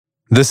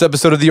This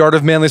episode of the Art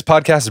of Manliness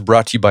podcast is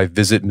brought to you by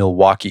Visit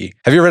Milwaukee.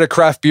 Have you ever had a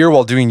craft beer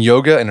while doing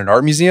yoga in an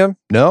art museum?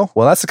 No?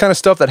 Well, that's the kind of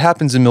stuff that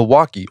happens in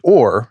Milwaukee,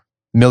 or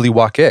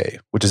Milwaukee,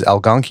 which is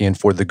Algonquian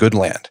for the good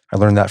land. I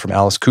learned that from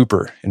Alice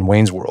Cooper in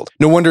Wayne's World.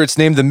 No wonder it's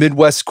named the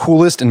Midwest's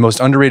coolest and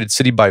most underrated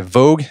city by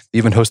Vogue. They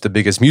even host the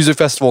biggest music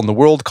festival in the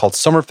world called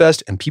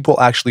Summerfest, and people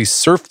actually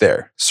surf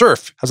there.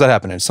 Surf! How's that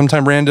happening?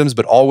 Sometime randoms,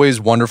 but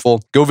always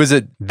wonderful. Go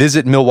visit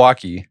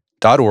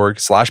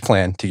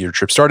Milwaukee.org/plan to get your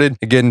trip started.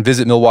 Again,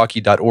 visit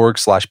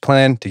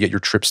Milwaukee.org/plan to get your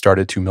trip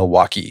started to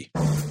Milwaukee.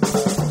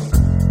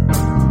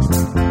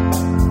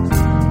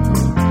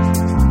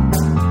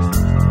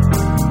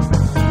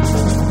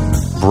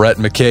 Brett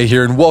McKay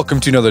here, and welcome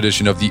to another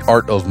edition of the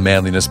Art of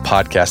Manliness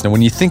podcast. Now,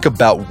 when you think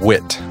about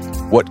wit,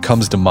 what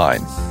comes to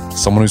mind?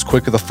 Someone who's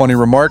quick with a funny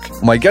remark?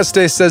 My guest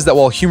today says that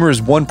while humor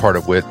is one part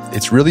of wit,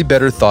 it's really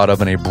better thought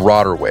of in a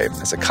broader way,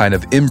 as a kind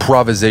of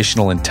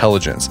improvisational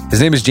intelligence. His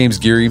name is James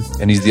Geary,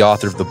 and he's the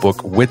author of the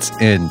book Wit's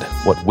End,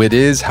 What Wit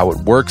Is, How It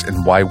Works,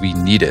 and Why We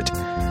Need It.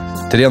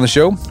 Today on the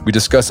show, we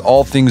discuss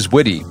all things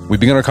witty. We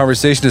begin our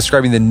conversation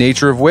describing the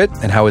nature of wit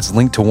and how it's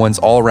linked to one's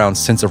all-around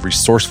sense of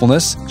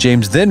resourcefulness.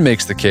 James then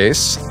makes the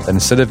case that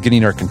instead of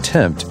getting our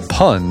contempt,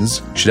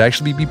 puns should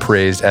actually be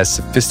praised as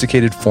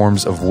sophisticated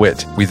forms of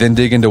wit. We then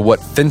dig into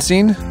what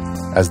fencing,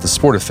 as the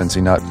sport of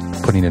fencing, not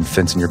putting in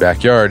fence in your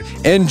backyard,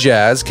 and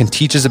jazz can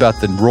teach us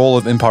about the role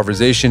of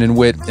improvisation in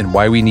wit and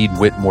why we need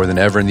wit more than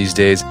ever in these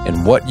days,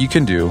 and what you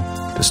can do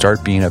to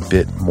start being a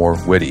bit more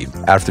witty.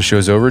 After the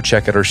show's over,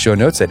 check out our show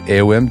notes at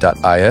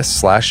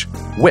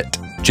aom.is/wit.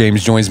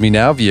 James joins me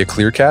now via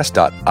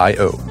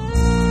clearcast.io.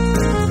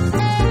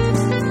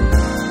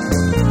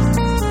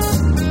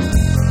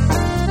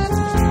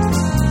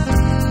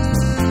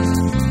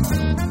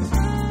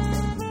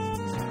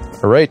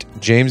 All right,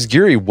 James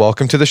Geary,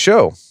 welcome to the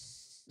show.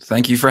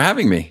 Thank you for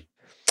having me.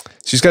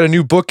 She's got a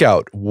new book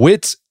out,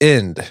 Wit's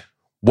End,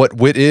 What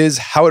Wit Is,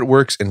 How It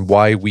Works, and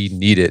Why We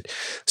Need It.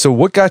 So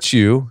what got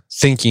you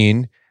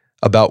thinking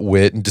about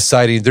wit and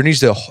deciding we need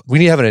to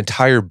have an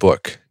entire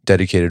book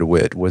dedicated to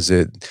wit? Was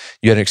it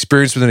you had an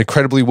experience with an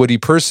incredibly witty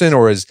person,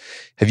 or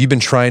have you been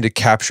trying to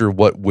capture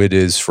what wit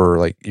is for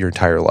like your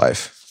entire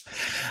life?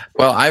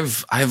 Well,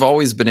 I've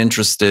always been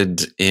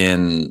interested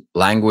in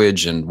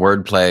language and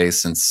wordplay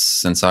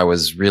since I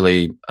was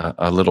really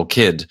a little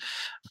kid.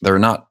 There are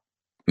not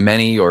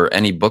many or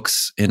any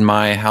books in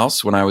my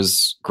house when I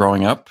was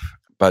growing up,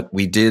 but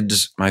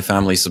my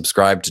family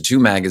subscribed to two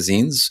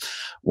magazines.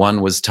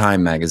 One was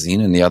Time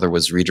magazine and the other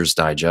was Reader's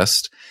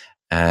Digest.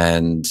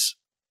 And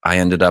I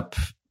ended up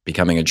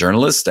becoming a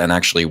journalist and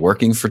actually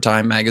working for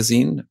Time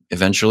magazine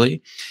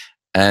eventually.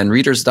 And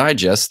Reader's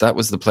Digest, that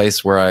was the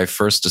place where I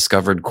first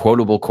discovered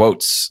quotable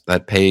quotes,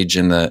 that page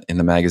in the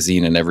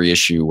magazine in every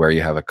issue where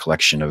you have a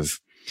collection of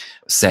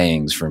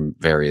sayings from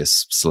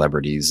various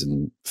celebrities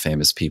and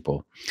famous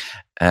people.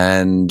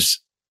 And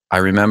I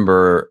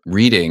remember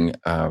reading,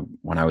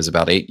 when I was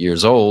about 8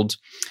 years old,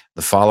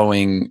 the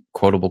following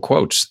quotable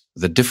quotes: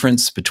 "The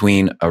difference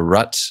between a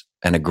rut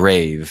and a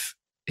grave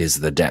is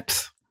the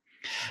depth."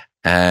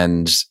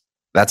 And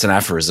that's an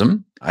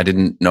aphorism. I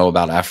didn't know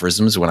about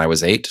aphorisms when I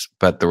was 8,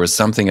 but there was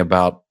something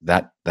about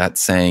that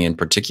saying in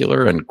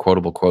particular and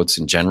quotable quotes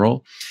in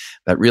general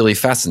that really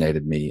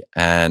fascinated me.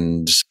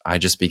 And I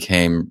just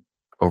became,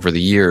 over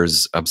the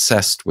years,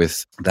 obsessed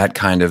with that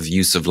kind of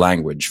use of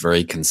language,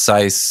 very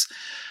concise,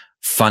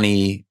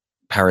 funny,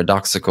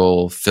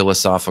 paradoxical,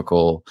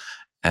 philosophical.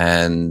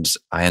 And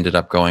I ended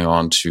up going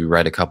on to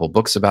write a couple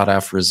books about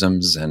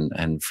aphorisms.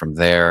 And from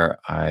there,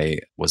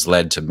 I was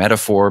led to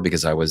metaphor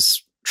because I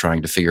was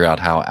trying to figure out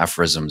how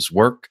aphorisms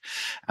work.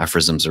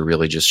 Aphorisms are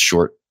really just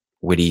short,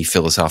 witty,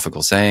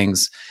 philosophical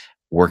sayings,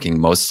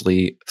 working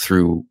mostly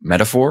through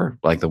metaphor,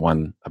 like the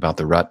one about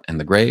the rut and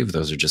the grave.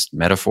 Those are just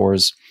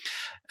metaphors.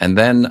 And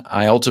then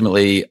I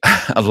ultimately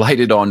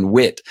alighted on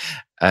wit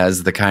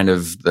as the kind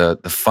of the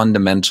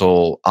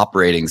fundamental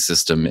operating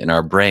system in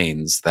our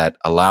brains that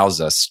allows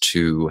us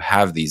to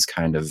have these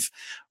kind of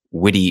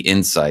witty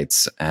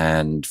insights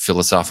and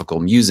philosophical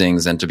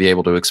musings, and to be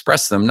able to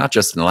express them not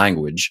just in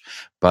language,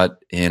 but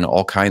in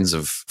all kinds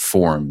of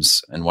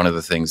forms. And one of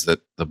the things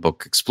that the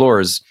book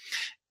explores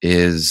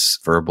is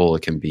verbal.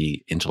 It can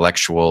be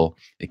intellectual.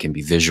 It can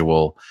be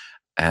visual.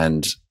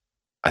 And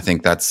I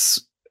think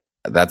that's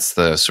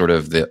the sort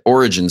of the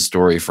origin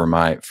story for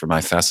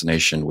my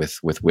fascination with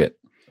wit.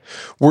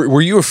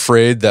 Were you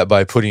afraid that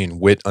by putting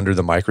wit under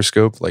the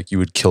microscope, like you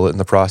would kill it in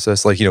the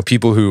process? Like,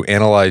 people who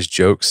analyze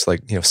jokes,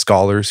 like,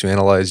 scholars who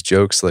analyze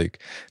jokes, like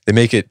they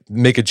make a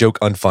joke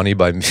unfunny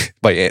by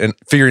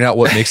figuring out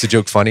what makes a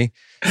joke funny.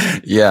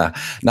 Yeah.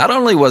 Not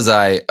only was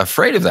I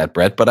afraid of that,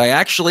 Brett, but I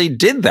actually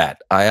did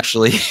that. I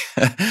actually,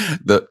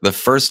 the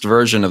first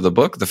version of the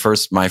book, the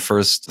first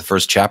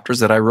chapters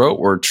that I wrote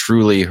were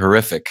truly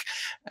horrific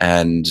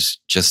and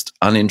just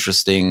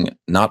uninteresting,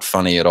 not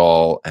funny at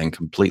all, and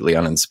completely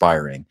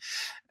uninspiring.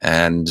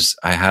 And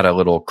I had a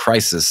little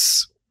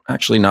crisis,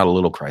 actually not a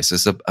little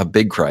crisis, a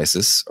big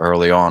crisis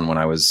early on when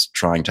I was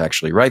trying to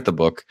actually write the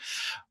book,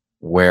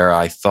 where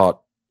I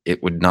thought,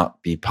 it would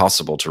not be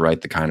possible to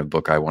write the kind of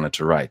book I wanted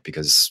to write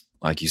because,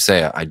 like you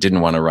say, I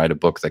didn't want to write a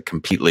book that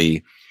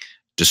completely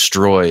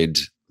destroyed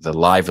the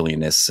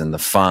liveliness and the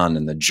fun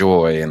and the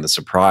joy and the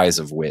surprise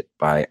of wit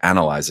by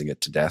analyzing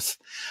it to death.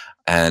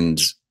 And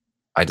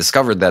I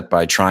discovered that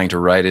by trying to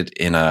write it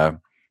in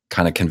a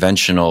kind of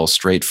conventional,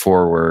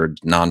 straightforward,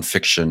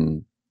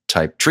 nonfiction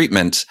type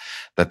treatment,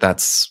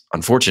 that's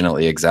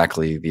unfortunately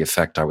exactly the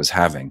effect I was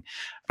having.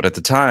 But at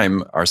the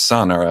time, our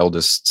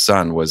eldest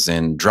son, was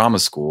in drama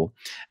school,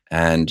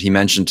 and he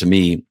mentioned to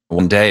me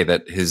one day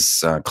that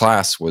his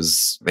class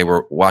they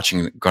were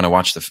going to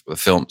watch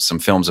some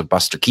films of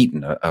Buster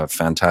Keaton, a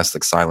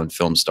fantastic silent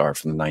film star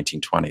from the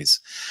 1920s,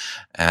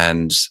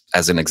 and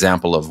as an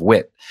example of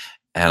wit.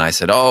 And I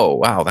said, "Oh,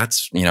 wow,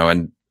 that's,"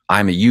 and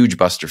I'm a huge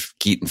Buster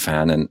Keaton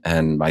fan,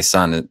 and my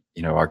son,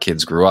 our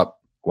kids grew up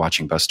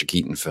watching Buster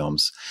Keaton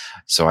films.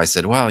 So I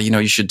said, well,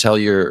 you should tell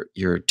your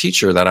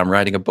teacher that I'm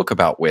writing a book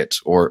about wit,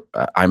 or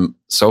I'm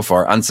so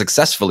far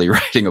unsuccessfully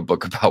writing a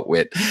book about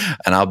wit,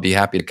 and I'll be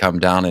happy to come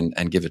down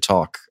and give a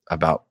talk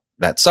about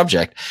that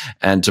subject.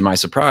 And to my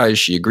surprise,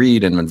 she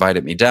agreed and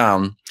invited me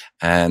down.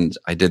 And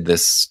I did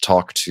this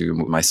talk to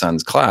my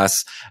son's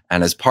class.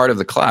 And as part of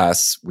the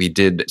class, we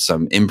did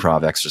some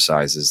improv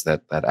exercises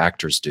that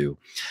actors do.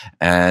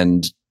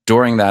 And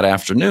during that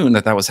afternoon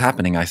that was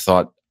happening, I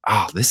thought,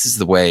 this is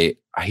the way.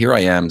 Here I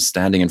am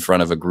standing in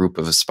front of a group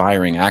of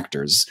aspiring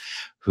actors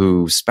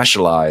who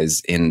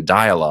specialize in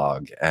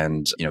dialogue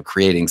and,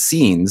 creating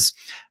scenes.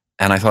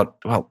 And I thought,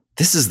 well,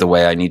 this is the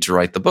way I need to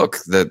write the book.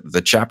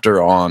 The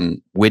chapter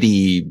on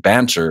witty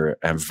banter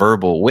and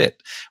verbal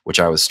wit, which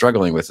I was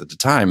struggling with at the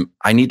time,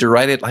 I need to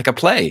write it like a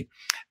play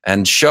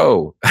and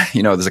show,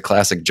 there's a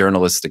classic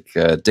journalistic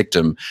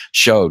dictum,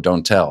 show,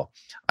 don't tell.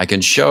 I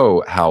can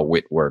show how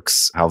wit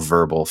works, how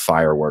verbal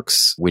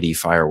fireworks, witty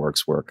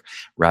fireworks work,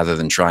 rather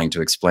than trying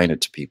to explain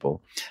it to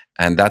people.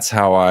 And that's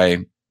how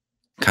I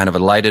kind of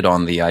alighted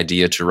on the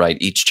idea to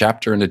write each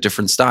chapter in a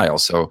different style.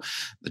 So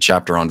the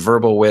chapter on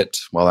verbal wit,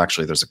 well,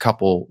 actually, there's a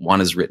couple. One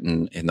is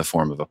written in the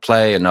form of a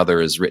play. Another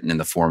is written in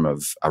the form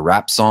of a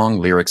rap song,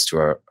 lyrics to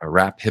a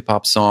rap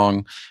hip-hop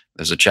song.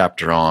 There's a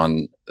chapter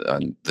on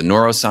the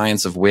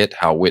neuroscience of wit,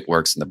 how wit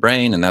works in the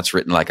brain, and that's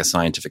written like a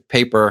scientific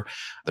paper.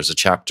 There's a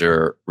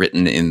chapter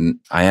written in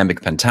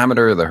iambic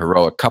pentameter, the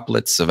heroic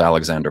couplets of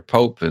Alexander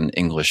Pope, an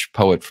English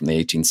poet from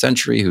the 18th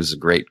century who's a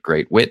great,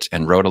 great wit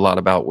and wrote a lot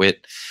about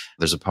wit.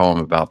 There's a poem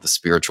about the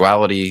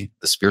spirituality,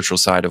 the spiritual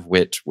side of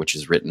wit, which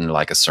is written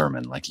like a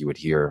sermon, like you would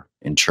hear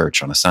in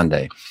church on a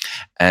Sunday.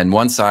 And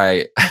once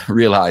I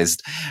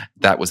realized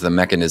that was the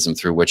mechanism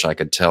through which I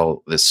could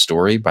tell this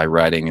story by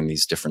writing in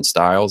these different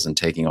styles and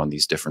taking on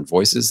these different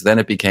voices, then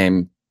it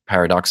became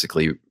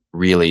paradoxically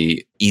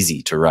really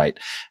easy to write.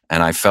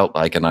 And I felt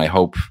like, and I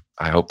hope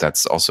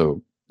that's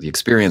also the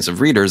experience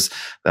of readers,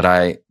 that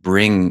I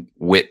bring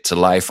wit to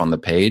life on the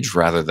page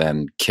rather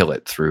than kill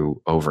it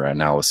through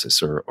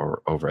over-analysis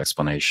or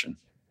over-explanation.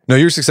 No,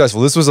 you're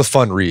successful. This was a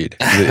fun read.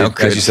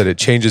 As you said, it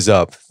changes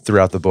up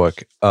throughout the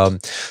book.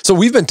 So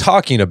we've been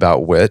talking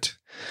about wit,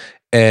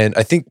 and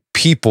I think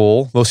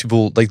most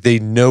people, like, they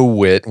know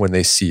wit when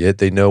they see it.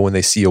 They know when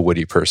they see a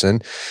witty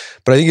person.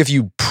 But I think if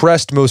you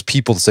pressed most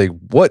people to say,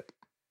 what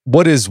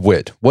is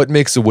wit? What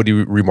makes a witty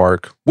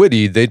remark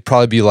witty? They'd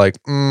probably be like,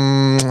 they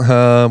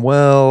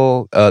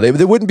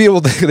wouldn't be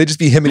able to, they'd just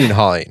be hemming and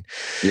hawing.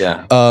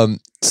 Yeah.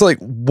 So like,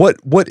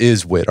 what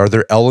is wit? Are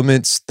there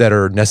elements that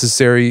are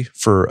necessary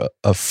for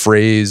a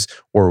phrase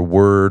or a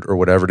word or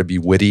whatever to be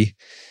witty?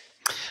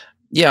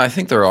 Yeah, I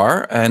think there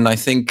are. And I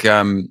think,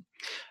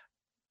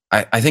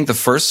 I think the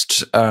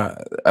first,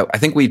 I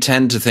think we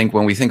tend to think,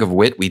 when we think of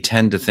wit, we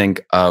tend to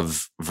think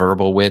of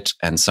verbal wit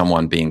and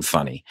someone being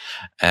funny.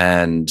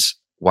 And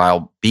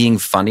while being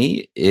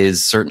funny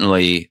is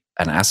certainly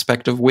an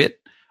aspect of wit,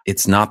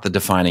 it's not the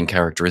defining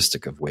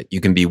characteristic of wit.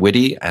 You can be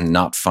witty and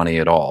not funny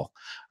at all.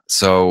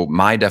 So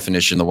my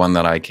definition, the one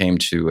that I came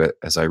to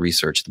as I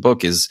researched the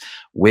book, is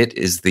wit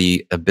is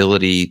the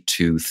ability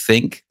to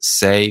think,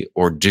 say,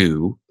 or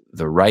do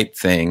the right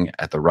thing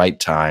at the right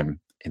time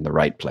in the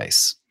right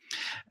place.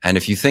 And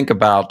if you think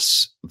about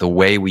the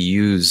way we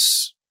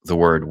use the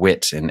word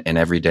wit in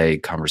everyday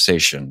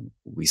conversation,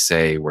 we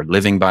say we're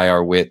living by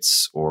our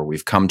wits, or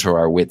we've come to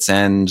our wits'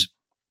 end,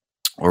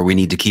 or we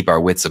need to keep our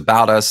wits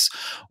about us,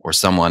 or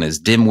someone is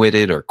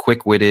dim-witted or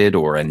quick-witted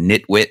or a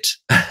nitwit.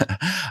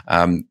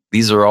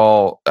 These are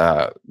all,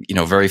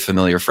 very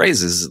familiar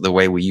phrases, the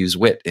way we use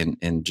wit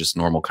in just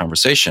normal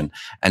conversation.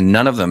 And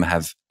none of them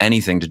have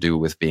anything to do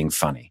with being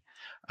funny.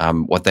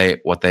 What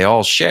they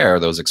all share,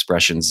 those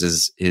expressions,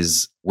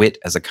 is wit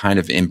as a kind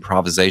of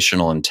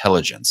improvisational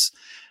intelligence.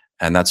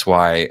 And that's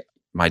why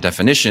my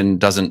definition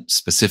doesn't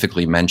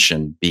specifically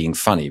mention being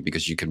funny,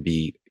 because you can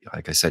be,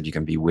 like I said, you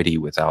can be witty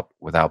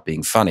without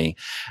being funny.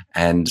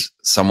 And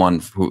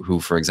someone who,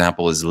 for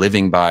example, is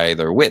living by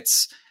their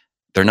wits,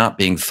 they're not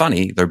being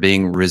funny, they're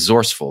being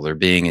resourceful, they're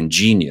being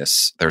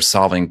ingenious, they're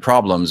solving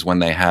problems when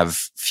they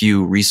have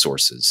few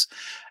resources.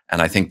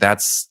 And I think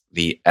that's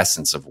the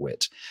essence of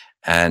wit.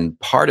 And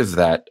part of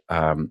that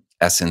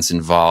essence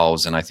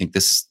involves, and I think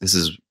this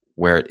is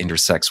where it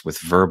intersects with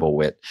verbal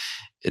wit.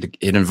 It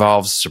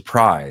involves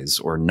surprise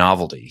or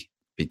novelty,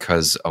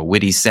 because a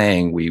witty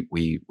saying,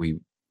 we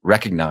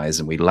recognize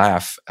and we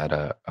laugh at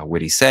a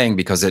witty saying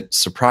because it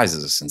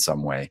surprises us in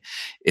some way.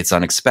 It's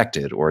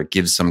unexpected, or it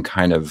gives some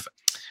kind of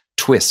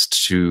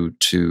twist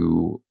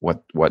to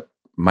what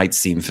might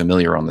seem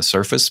familiar on the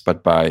surface,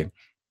 but by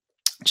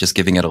just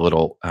giving it a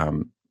little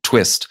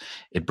twist,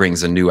 it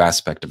brings a new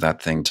aspect of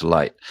that thing to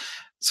light.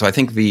 So I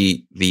think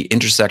the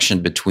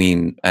intersection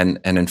between, and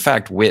in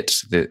fact,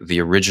 wit,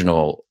 the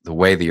original, the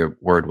way the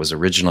word was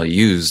originally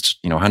used,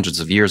 hundreds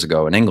of years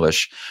ago in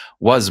English,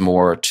 was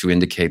more to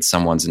indicate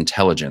someone's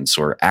intelligence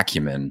or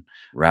acumen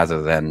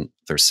rather than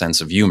their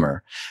sense of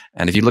humor.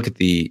 And if you look at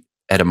the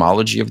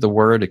etymology of the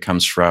word,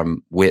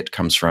 wit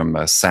comes from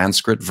a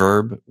Sanskrit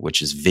verb,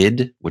 which is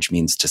vid, which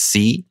means to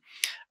see.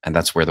 And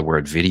that's where the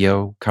word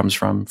video comes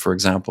from, for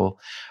example.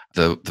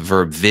 The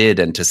verb vid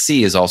and to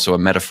see is also a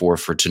metaphor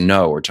for to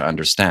know or to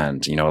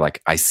understand. Like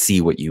I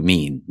see what you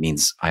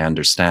means I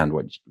understand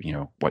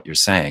what you're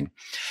saying.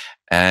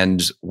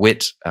 And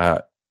wit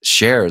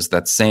shares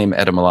that same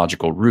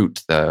etymological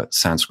root, the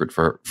Sanskrit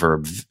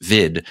verb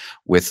vid,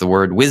 with the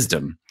word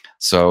wisdom.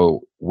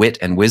 So wit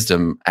and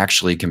wisdom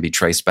actually can be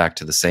traced back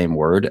to the same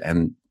word,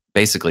 and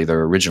basically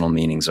their original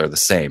meanings are the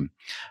same.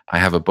 I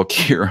have a book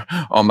here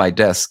on my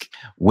desk,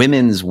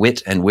 Women's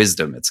Wit and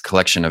Wisdom. It's a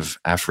collection of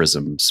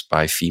aphorisms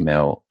by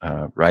female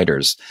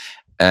writers.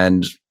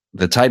 And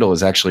the title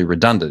is actually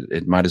redundant.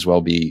 It might as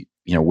well be,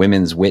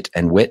 Women's Wit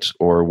and Wit,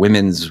 or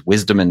Women's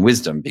Wisdom and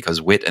Wisdom,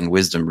 because wit and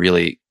wisdom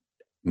really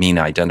mean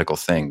identical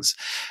things.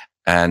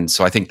 And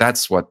so I think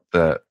that's what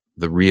the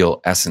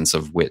real essence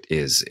of wit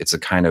is. It's a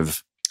kind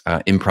of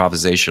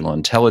improvisational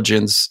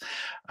intelligence,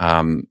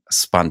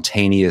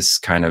 spontaneous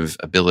kind of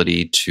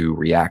ability to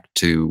react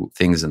to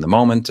things in the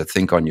moment, to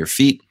think on your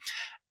feet,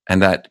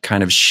 and that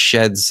kind of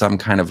sheds some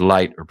kind of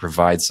light or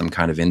provides some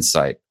kind of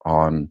insight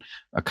on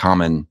a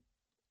common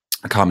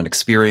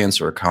experience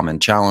or a common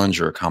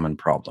challenge or a common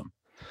problem.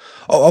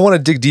 Oh, I want to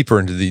dig deeper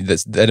into the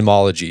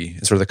etymology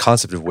and sort of the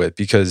concept of wit,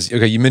 because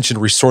you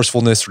mentioned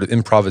resourcefulness, sort of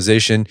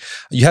improvisation.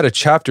 You had a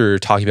chapter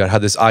talking about how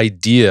this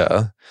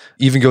idea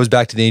even goes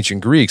back to the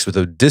ancient Greeks with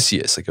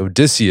Odysseus. Like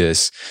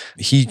Odysseus,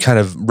 he kind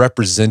of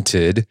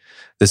represented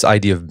this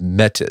idea of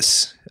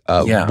metis.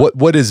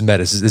 What is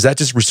metis? Is that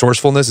just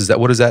resourcefulness? Is that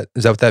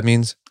what that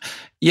means?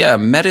 Yeah,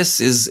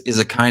 metis is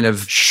a kind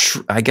of,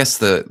 I guess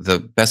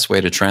the best way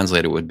to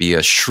translate it would be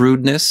a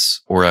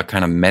shrewdness or a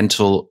kind of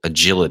mental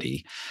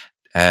agility.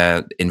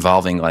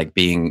 Involving like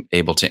being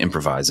able to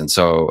improvise. And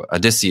so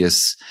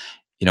Odysseus,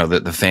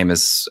 the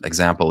famous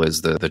example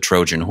is the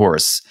Trojan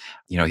horse.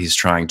 He's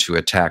trying to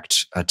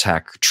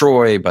attack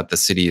Troy, but the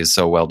city is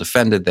so well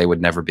defended, they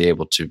would never be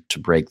able to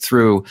break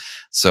through.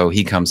 So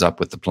he comes up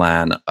with the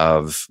plan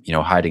of,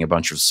 hiding a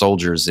bunch of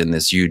soldiers in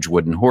this huge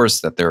wooden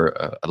horse that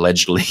they're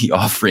allegedly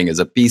offering as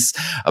a peace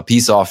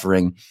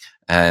offering.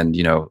 And,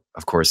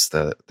 of course,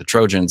 the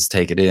Trojans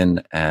take it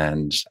in,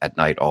 and at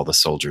night, all the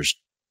soldiers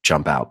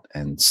jump out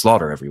and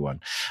slaughter everyone.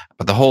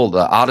 But the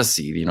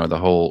Odyssey, the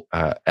whole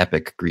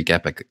Greek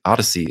epic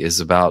Odyssey is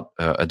about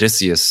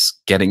Odysseus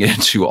getting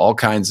into all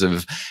kinds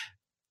of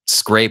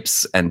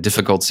scrapes and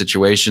difficult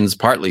situations,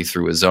 partly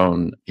through his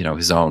own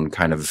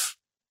kind of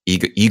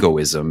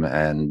egoism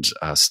and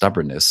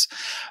stubbornness.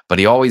 But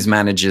he always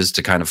manages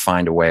to kind of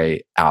find a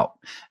way out.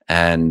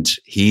 And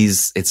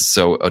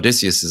so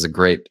Odysseus is a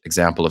great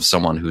example of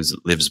someone who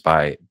lives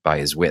by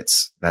his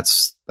wits.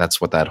 That's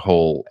what that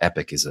whole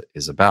epic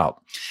is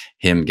about.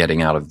 Him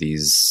getting out of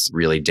these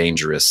really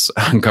dangerous,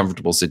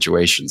 uncomfortable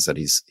situations that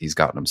he's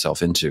gotten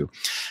himself into.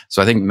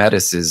 So I think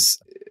metis is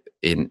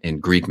in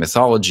Greek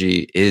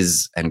mythology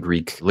and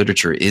Greek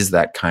literature is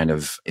that kind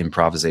of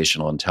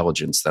improvisational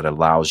intelligence that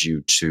allows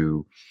you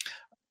to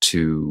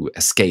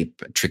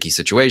escape tricky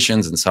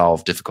situations and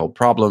solve difficult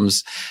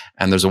problems.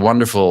 And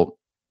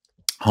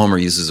Homer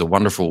uses a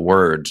wonderful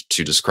word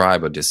to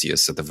describe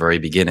Odysseus at the very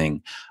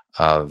beginning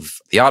of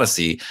the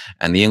Odyssey,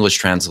 and the English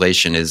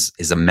translation is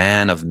a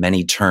man of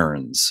many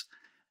turns.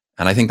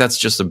 And I think that's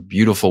just a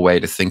beautiful way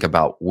to think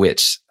about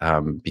wit,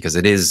 because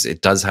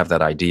it does have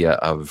that idea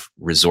of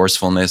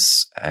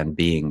resourcefulness and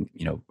being,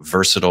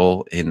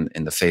 versatile in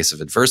the face of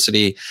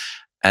adversity,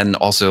 and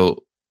also,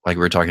 like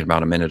we were talking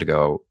about a minute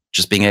ago,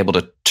 just being able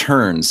to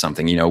turn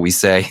something. We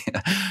say,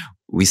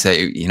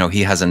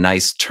 he has a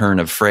nice turn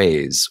of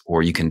phrase,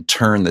 or you can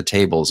turn the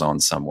tables on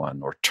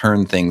someone or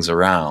turn things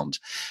around.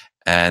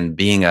 And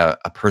being a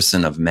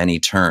person of many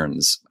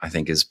turns, I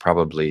think it's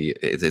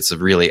a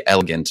really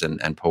elegant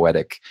and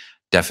poetic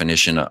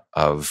definition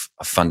of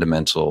a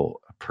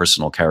fundamental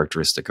personal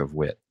characteristic of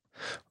wit.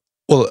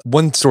 Well,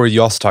 one story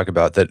you also talk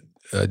about that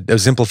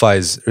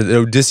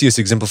Odysseus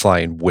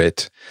exemplifying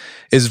wit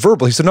is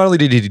verbal. So not only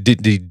did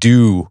he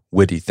do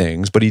witty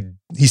things, but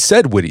he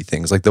said witty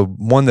things. Like the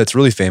one that's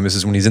really famous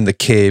is when he's in the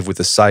cave with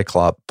the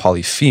Cyclop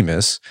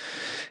Polyphemus,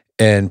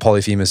 and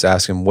Polyphemus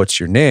asks him, "What's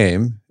your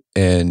name?"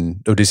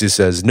 And Odysseus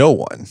says, "No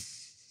one."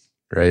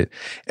 Right?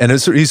 And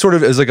he sort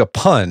of is like a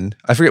pun.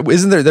 I forget,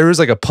 there is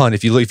like a pun.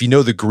 If you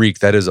know the Greek,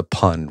 that is a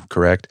pun,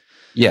 correct?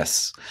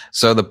 Yes.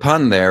 So the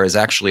pun there is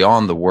actually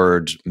on the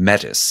word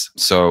metis.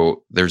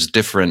 So there's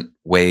different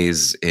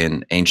ways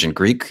in ancient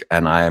Greek,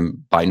 and I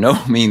am by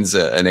no means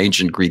an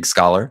ancient Greek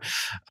scholar,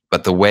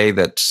 but the way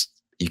that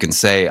you can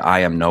say I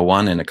am no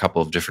one in a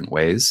couple of different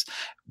ways.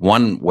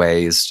 One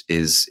way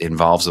is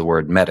involves the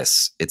word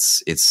metis.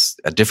 It's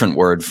a different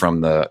word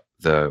from the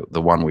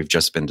one we've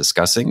just been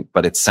discussing,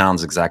 but it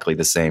sounds exactly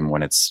the same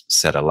when it's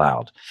said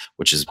aloud,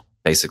 which is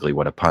basically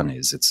what a pun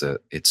is.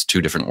 It's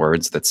two different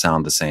words that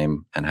sound the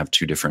same and have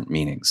two different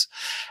meanings.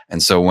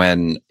 And so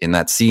when in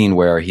that scene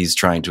where he's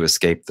trying to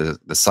escape the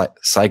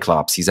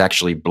Cyclops, he's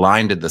actually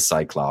blinded the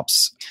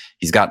Cyclops.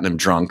 He's gotten him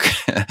drunk.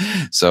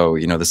 So,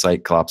 the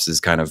Cyclops is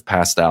kind of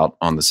passed out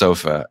on the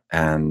sofa,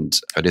 and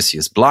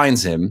Odysseus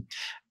blinds him,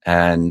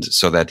 and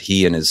so that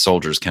he and his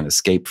soldiers can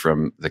escape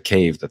from the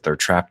cave that they're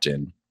trapped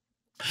in.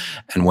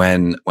 And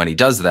when he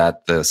does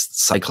that, the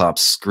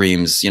Cyclops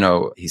screams,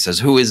 he says,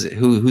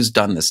 who's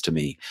done this to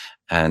me?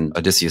 And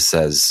Odysseus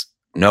says,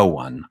 no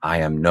one, I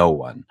am no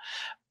one.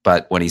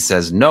 But when he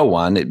says no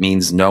one, it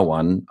means no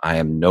one, I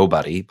am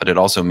nobody, but it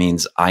also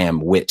means I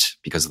am wit,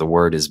 because the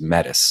word is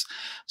metis.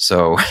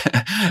 So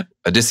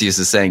Odysseus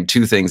is saying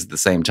two things at the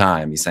same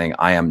time. He's saying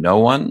I am no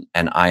one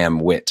and I am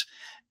wit.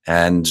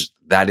 And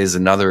that is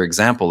another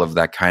example of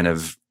that kind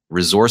of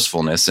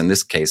resourcefulness. In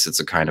this case, it's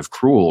a kind of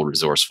cruel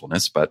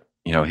resourcefulness, but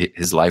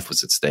his life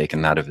was at stake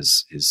and that of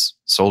his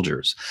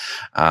soldiers.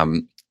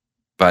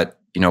 But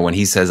when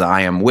he says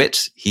I am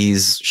wit,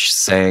 he's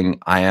saying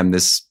I am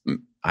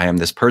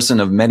this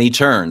person of many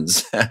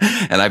turns,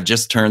 and I've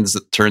just turned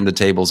the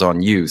tables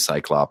on you,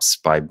 Cyclops,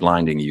 by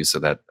blinding you so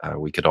that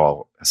we could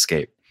all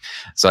escape.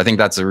 So I think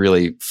that's a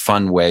really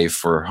fun way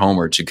for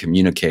Homer to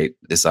communicate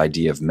this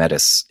idea of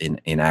metis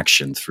in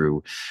action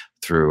through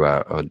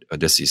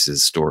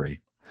Odysseus's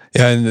story.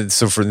 Yeah, and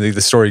so for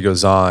the story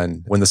goes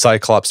on, when the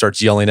Cyclops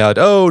starts yelling out,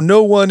 "Oh,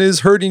 no one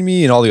is hurting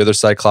me," and all the other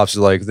Cyclops are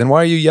like, "Then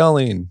why are you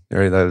yelling?"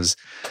 Right, that is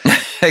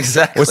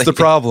exactly. What's the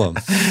problem?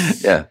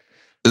 Yeah.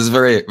 This is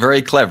very,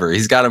 very clever.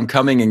 He's got him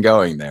coming and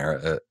going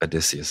there,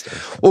 Odysseus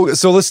does. Well,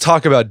 so let's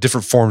talk about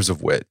different forms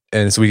of wit,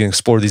 and so we can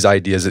explore these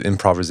ideas of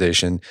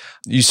improvisation.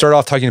 You start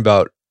off talking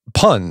about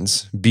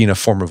puns being a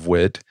form of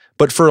wit,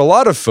 but for a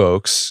lot of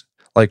folks,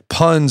 like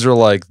puns are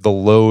like the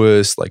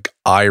lowest, like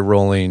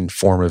eye-rolling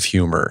form of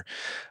humor.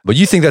 But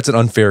you think that's an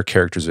unfair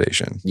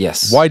characterization.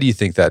 Yes. Why do you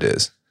think that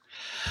is?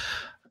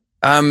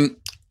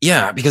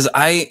 Yeah, because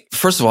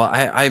first of all,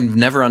 I've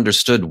never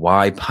understood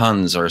why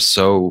puns are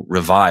so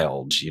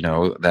reviled,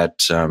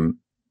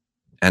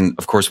 and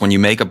of course, when you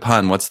make a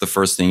pun, what's the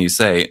first thing you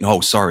say? Oh,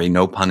 sorry,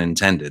 no pun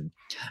intended.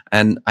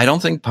 And I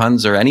don't think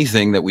puns are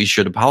anything that we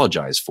should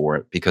apologize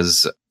for,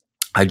 because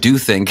I do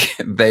think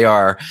they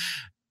are,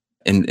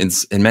 in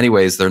many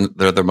ways, they're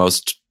the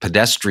most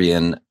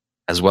pedestrian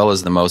as well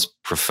as the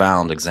most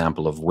profound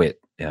example of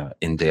wit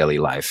in daily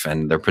life.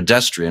 And they're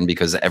pedestrian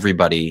because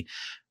everybody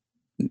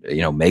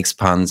makes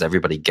puns,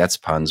 everybody gets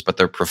puns, but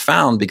they're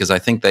profound because I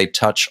think they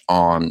touch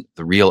on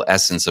the real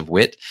essence of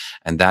wit,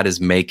 and that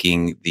is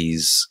making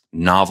these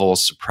novel,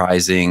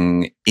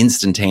 surprising,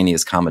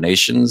 instantaneous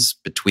combinations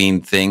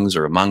between things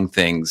or among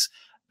things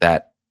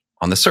that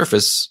on the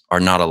surface are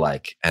not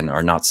alike and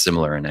are not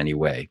similar in any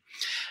way.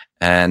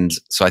 And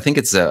so I think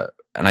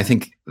I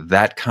think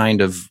that kind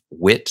of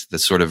wit, the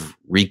sort of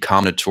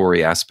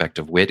recombinatory aspect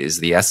of wit, is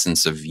the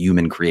essence of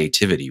human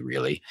creativity,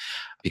 really,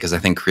 because I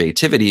think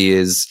creativity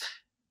is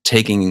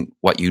taking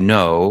what you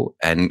know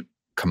and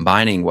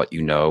combining what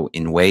you know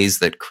in ways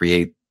that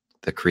create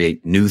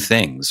new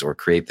things or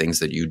create things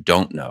that you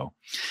don't know.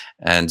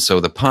 And so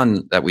the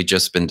pun that we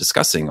just been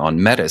discussing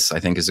on metis, I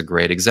think, is a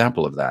great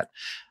example of that.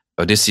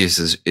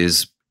 Odysseus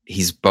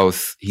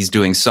he's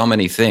doing so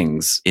many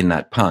things in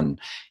that pun.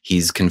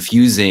 He's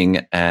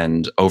confusing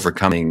and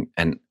overcoming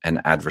an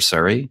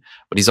adversary,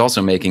 but he's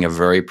also making a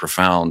very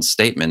profound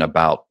statement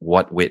about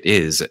what wit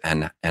is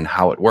and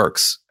how it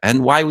works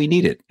and why we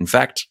need it. In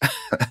fact,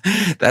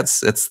 that's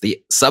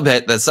the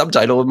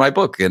subtitle of my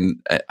book, and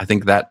I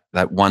think that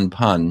one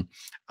pun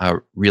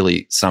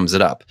really sums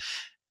it up.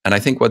 And I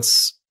think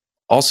what's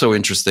also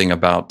interesting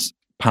about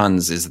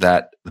puns is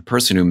that the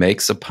person who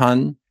makes a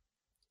pun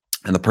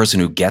and the person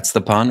who gets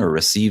the pun or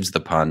receives the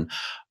pun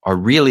are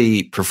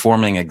really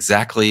performing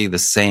exactly the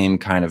same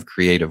kind of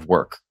creative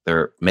work.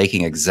 They're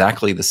making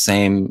exactly the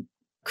same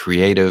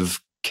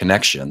creative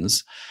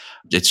connections.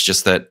 It's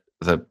just that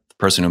the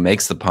person who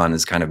makes the pun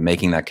is kind of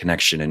making that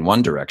connection in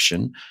one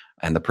direction,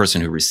 and the person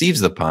who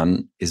receives the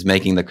pun is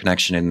making the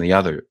connection in the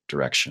other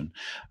direction.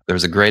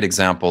 There's a great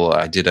example.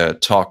 I did a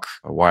talk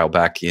a while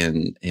back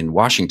in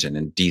Washington,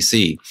 in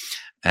DC,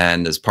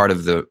 and as part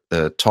of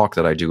the talk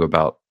that I do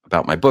about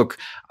my book,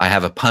 I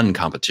have a pun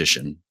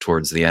competition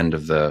towards the end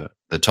of the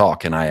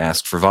talk, and I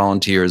ask for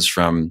volunteers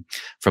from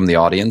the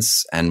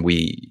audience, and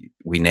we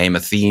name a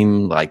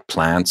theme like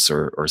plants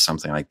or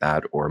something like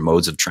that, or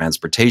modes of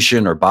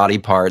transportation or body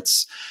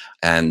parts,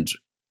 and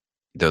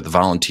the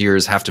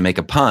volunteers have to make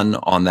a pun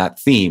on that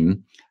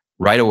theme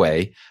right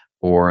away,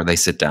 or they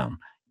sit down.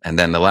 And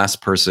then the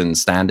last person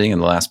standing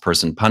and the last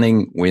person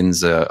punning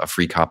wins a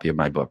free copy of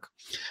my book.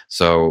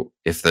 So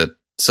if the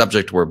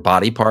subject were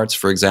body parts,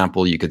 for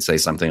example, you could say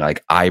something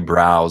like, I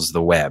browse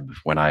the web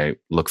when I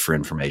look for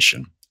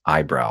information.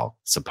 Eyebrow,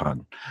 it's a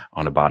pun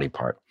on a body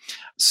part.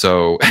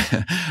 So,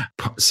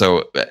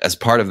 so as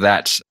part of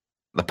that,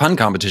 the pun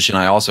competition,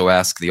 I also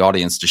ask the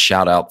audience to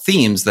shout out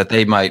themes that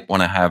they might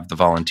want to have the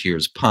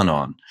volunteers pun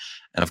on.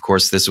 And of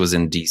course, this was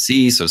in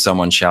DC, so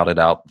someone shouted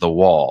out the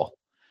wall.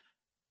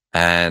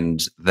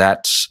 And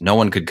that no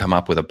one could come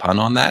up with a pun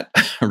on that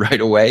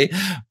right away.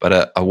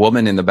 But a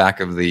woman in the back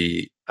of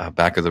the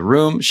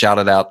room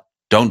shouted out,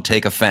 "Don't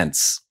take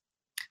offense."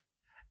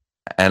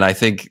 And I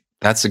think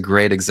that's a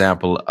great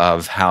example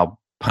of how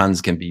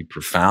puns can be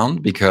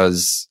profound,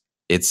 because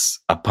it's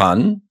a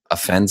pun, a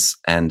fence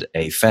and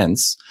a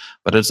fence,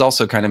 but it's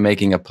also kind of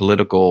making a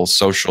political,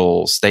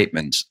 social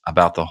statement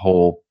about the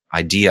whole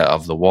idea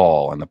of the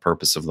wall and the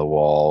purpose of the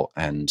wall,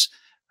 and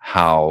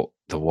how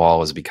the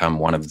wall has become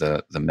one of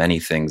the many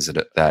things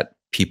that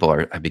people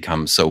have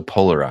become so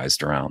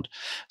polarized around.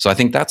 So I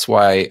think that's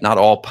why not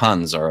all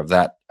puns are of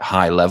that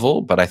high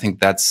level, but I think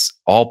that's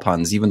all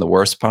puns, even the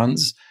worst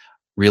puns,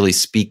 really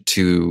speak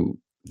to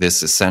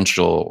this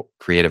essential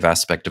creative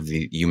aspect of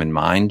the human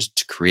mind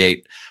to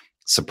create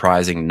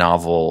surprising,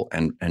 novel,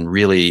 and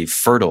really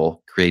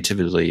fertile,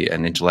 creatively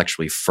and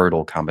intellectually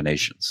fertile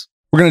combinations.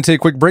 We're going to take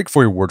a quick break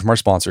for your word from our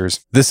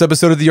sponsors. This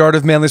episode of the Art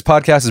of Manliness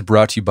podcast is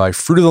brought to you by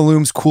Fruit of the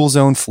Loom's Cool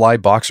Zone Fly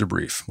Boxer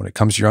Brief. When it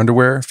comes to your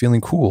underwear,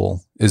 feeling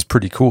cool is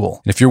pretty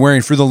cool. And if you're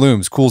wearing Fruit of the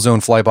Loom's Cool Zone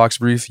Fly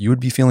Boxer Brief, you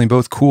would be feeling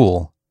both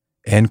cool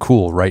and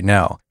cool right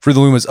now. Fruit of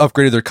the Loom has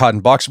upgraded their cotton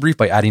boxer brief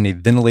by adding a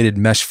ventilated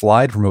mesh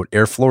fly to promote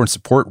airflow and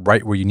support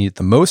right where you need it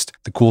the most.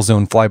 The Cool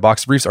Zone Fly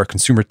boxer briefs are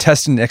consumer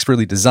tested and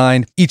expertly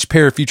designed. Each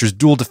pair features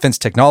dual defense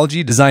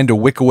technology designed to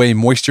wick away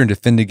moisture and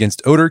defend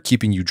against odor,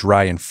 keeping you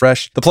dry and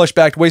fresh. The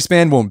plush-backed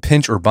waistband won't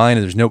pinch or bind,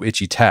 and there's no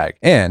itchy tag.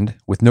 And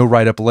with no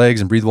ride-up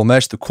legs and breathable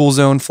mesh, the Cool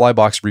Zone Fly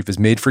boxer brief is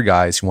made for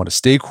guys who want to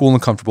stay cool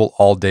and comfortable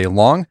all day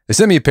long. They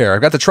sent me a pair.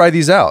 I've got to try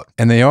these out,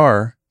 and they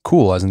are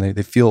cool, as in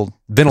they feel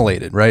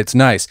ventilated, right? It's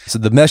nice. So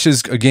the mesh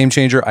is a game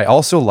changer. I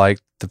also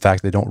like the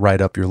fact they don't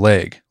ride up your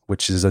leg,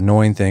 which is an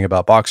annoying thing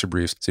about boxer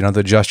briefs. So you don't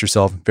have to adjust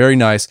yourself. Very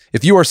nice.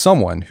 If you are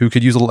someone who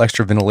could use a little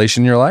extra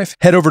ventilation in your life,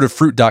 head over to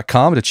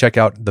fruit.com to check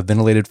out the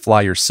ventilated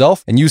fly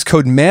yourself and use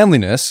code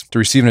manliness to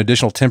receive an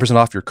additional 10%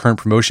 off your current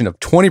promotion of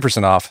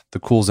 20% off the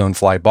Cool Zone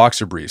Fly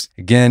boxer briefs.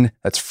 Again,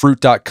 that's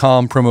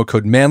fruit.com, promo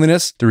code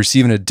manliness to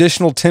receive an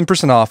additional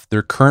 10% off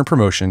their current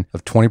promotion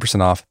of 20%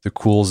 off the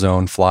Cool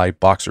Zone Fly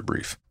boxer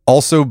brief.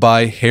 Also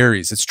by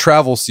Harry's. It's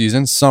travel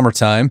season,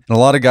 summertime, and a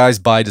lot of guys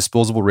buy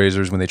disposable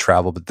razors when they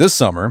travel, but this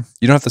summer,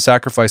 you don't have to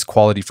sacrifice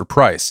quality for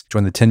price.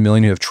 Join the 10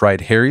 million who have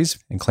tried Harry's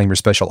and claim your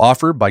special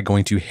offer by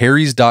going to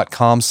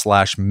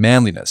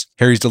harrys.com/manliness.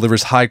 Harry's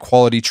delivers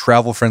high-quality,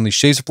 travel-friendly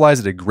shave supplies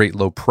at a great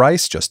low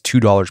price, just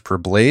 $2 per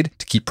blade.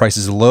 To keep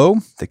prices low,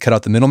 they cut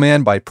out the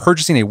middleman by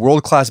purchasing a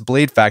world-class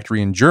blade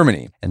factory in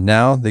Germany, and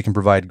now they can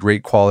provide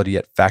great quality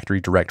at factory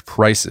direct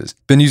prices.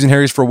 Been using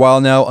Harry's for a while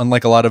now.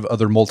 Unlike a lot of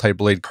other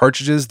multi-blade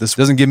cartridges, this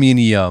doesn't give me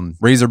any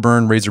razor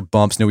burn, razor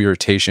bumps, no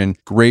irritation.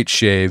 Great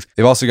shave.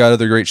 They've also got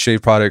other great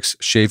shave products,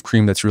 shave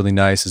cream that's really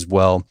nice as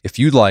well. If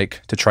you'd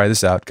like to try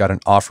this out, got an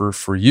offer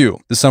for you.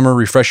 This summer,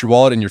 refresh your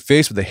wallet and your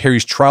face with a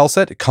Harry's trial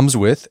set. It comes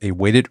with a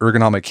weighted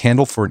ergonomic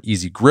handle for an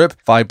easy grip,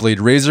 5-blade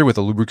razor with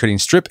a lubricating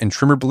strip and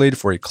trimmer blade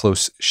for a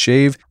close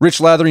shave, rich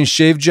lathering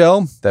shave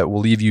gel that will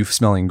leave you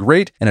smelling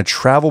great, and a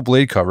travel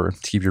blade cover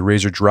to keep your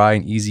razor dry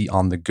and easy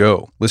on the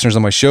go. Listeners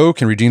on my show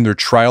can redeem their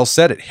trial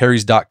set at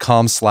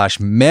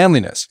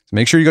harrys.com/manliness. So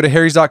make sure you go to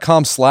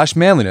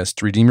harrys.com/manliness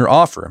to redeem your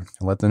offer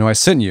and let them know I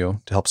sent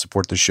you to help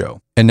support the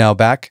show. And now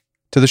back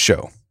to the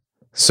show.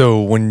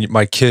 So when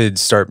my kids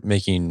start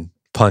making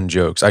pun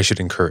jokes, I should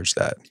encourage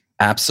that.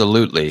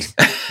 Absolutely.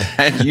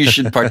 And you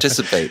should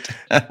participate.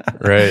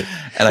 Right.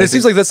 And it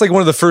seems like that's like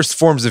one of the first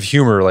forms of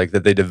humor like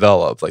that they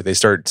develop. Like they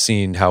start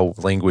seeing how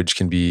language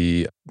can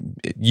be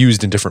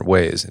used in different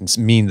ways and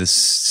mean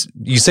this.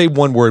 You say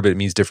one word, but it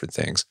means different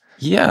things.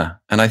 Yeah.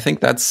 And I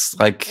think that's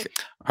like,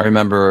 I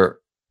remember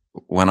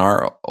when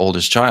our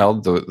oldest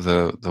child,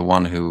 the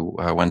one who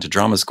went to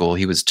drama school,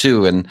 he was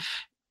 2, and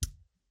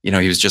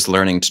he was just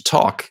learning to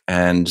talk.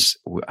 And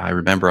I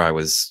remember I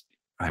was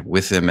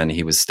with him, and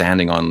he was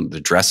standing on the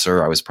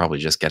dresser. I was probably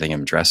just getting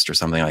him dressed or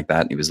something like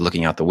that. He was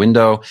looking out the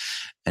window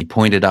and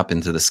pointed up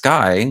into the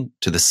sky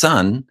to the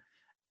sun,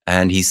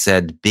 and he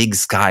said, "Big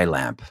sky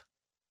lamp."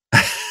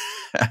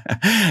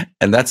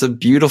 And that's a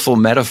beautiful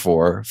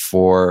metaphor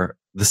for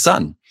the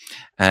sun.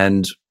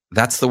 And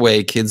that's the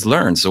way kids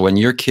learn. So when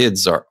your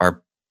kids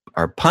are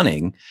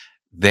punning,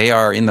 they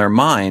are in their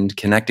mind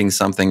connecting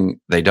something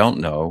they don't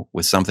know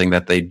with something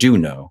that they do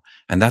know.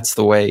 And that's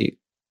the way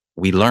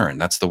we learn.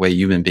 That's the way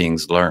human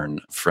beings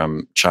learn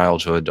from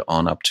childhood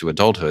on up to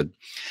adulthood.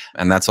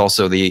 And that's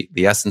also the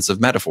essence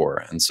of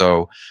metaphor. And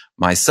so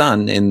my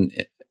son,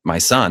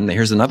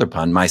 here's another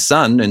pun. My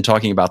son, in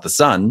talking about the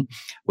sun,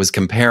 was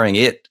comparing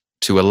it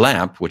to a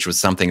lamp, which was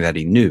something that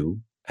he knew.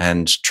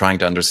 and trying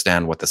to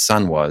understand what the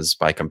sun was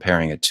by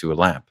comparing it to a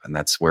lamp. And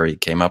that's where he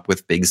came up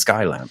with big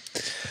sky lamp.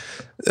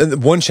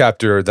 One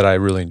chapter that I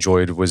really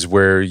enjoyed was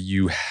where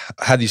you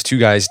had these two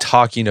guys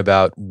talking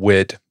about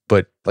wit,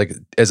 but like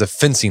as a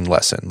fencing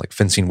lesson, like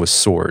fencing with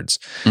swords.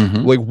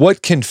 Mm-hmm. Like,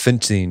 what can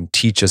fencing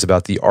teach us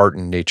about the art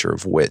and nature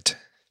of wit?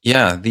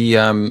 Yeah,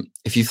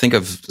 if you think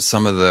of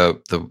some of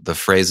the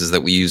phrases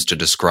that we use to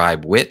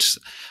describe wit,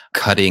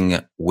 cutting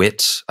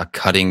wit, a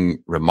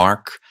cutting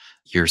remark.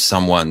 You're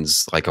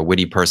someone's, like a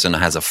witty person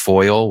has a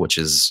foil, which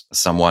is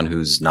someone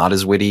who's not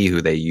as witty,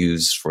 who they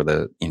use for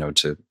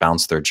to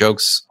bounce their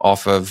jokes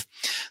off of.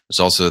 There's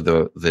also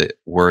the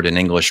word in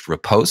English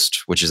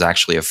riposte, which is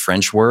actually a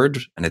French word,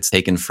 and it's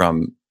taken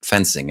from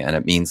fencing, and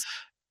it means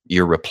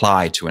your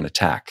reply to an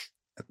attack.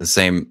 The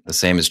same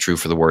is true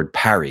for the word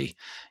parry.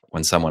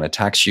 When someone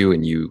attacks you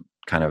and you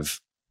kind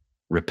of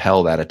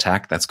repel that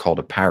attack, that's called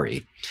a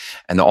parry.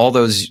 And all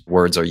those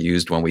words are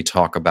used when we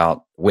talk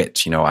about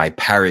wit. I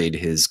parried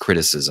his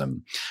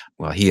criticism.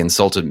 Well, he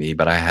insulted me,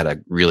 but I had a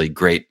really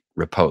great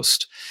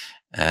riposte.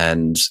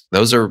 And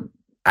those are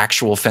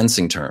actual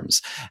fencing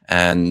terms.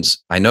 And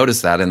I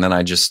noticed that, and then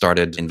I just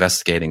started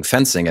investigating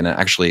fencing. And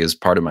actually, as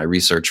part of my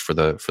research for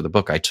the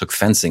book, I took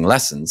fencing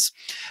lessons.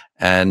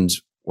 And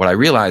what I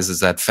realized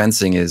is that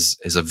fencing is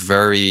it's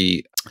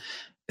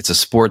a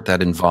sport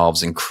that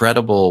involves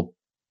incredible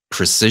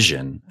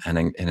precision,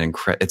 and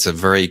it's a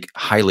very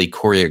highly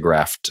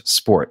choreographed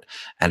sport,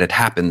 and it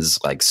happens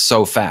like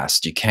so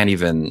fast. You can't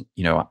even,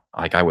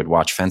 like I would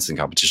watch fencing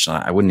competition,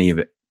 I wouldn't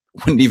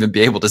even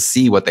be able to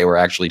see what they were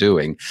actually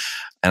doing.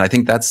 And I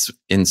think that's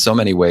in so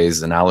many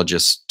ways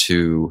analogous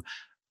to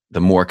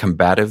the more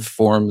combative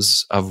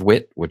forms of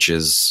wit, which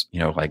is,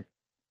 like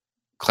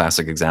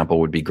classic example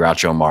would be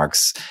Groucho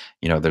Marx.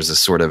 There's a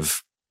sort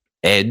of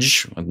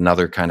edge,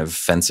 another kind of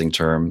fencing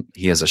term.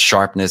 He has a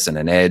sharpness and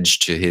an edge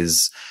to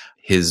his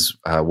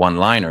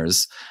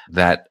one-liners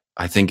that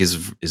I think is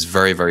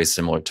very, very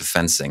similar to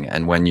fencing.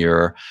 And when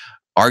you're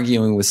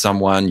arguing with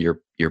someone,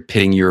 you're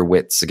pitting your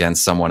wits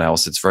against someone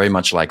else. It's very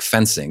much like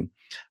fencing,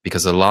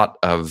 because a lot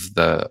of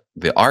the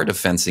art of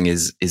fencing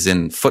is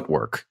in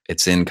footwork.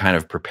 It's in kind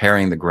of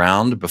preparing the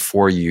ground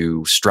before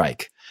you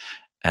strike.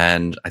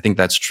 And I think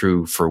that's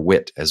true for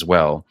wit as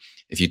well.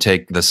 If you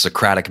take the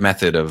Socratic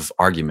method of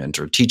argument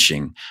or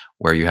teaching,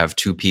 where you have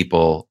two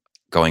people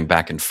going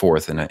back and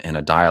forth in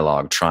a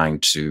dialogue, trying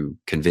to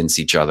convince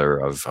each other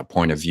of a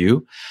point of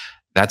view,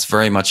 that's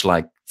very much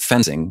like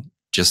fencing,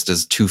 just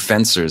as two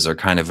fencers are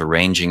kind of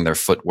arranging their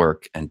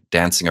footwork and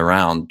dancing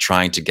around,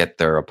 trying to get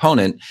their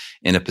opponent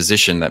in a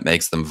position that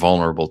makes them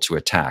vulnerable to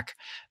attack.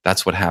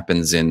 That's what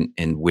happens in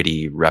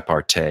witty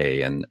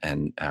repartee and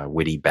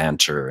witty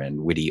banter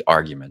and witty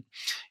argument.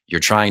 You're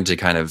trying to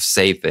kind of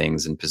say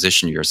things and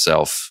position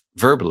yourself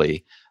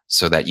verbally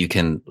so that you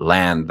can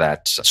land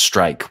that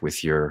strike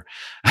with your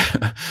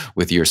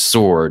with your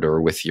sword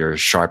or with your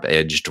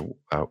sharp-edged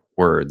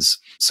words.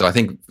 So I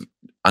think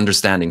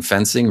understanding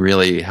fencing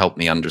really helped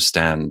me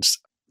understand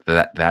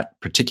that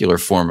particular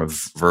form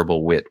of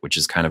verbal wit, which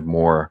is kind of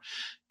more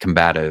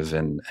combative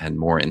and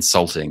more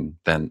insulting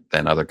than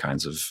other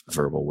kinds of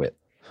verbal wit.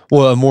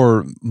 Well, a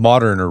more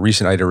modern or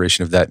recent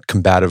iteration of that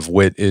combative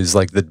wit is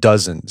like the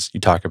dozens you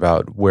talk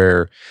about,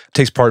 where it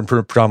takes part in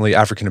predominantly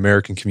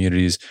African-American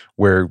communities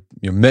where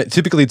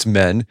typically it's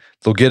men.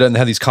 They'll get and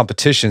have these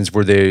competitions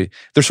where they're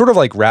sort of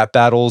like rap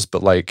battles,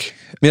 but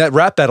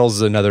rap battles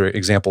is another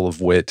example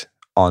of wit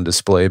on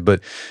display.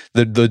 But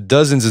the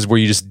dozens is where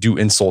you just do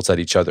insults at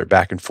each other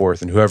back and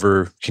forth, and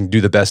whoever can do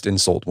the best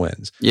insult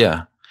wins.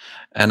 Yeah.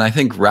 And I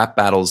think rap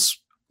battles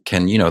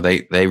can,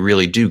 they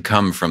really do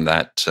come from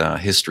that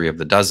history of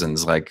the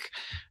dozens. Like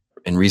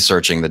in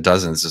researching the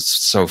dozens, it's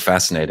so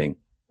fascinating.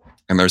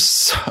 And there's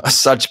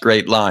such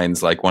great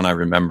lines. Like one I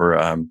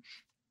remember,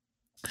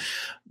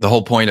 the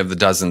whole point of the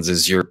dozens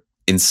is you're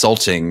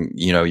insulting,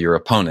 your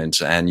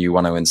opponent, and you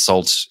want to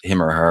insult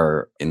him or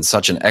her in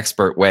such an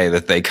expert way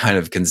that they kind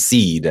of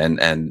concede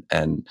and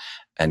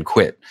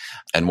quit.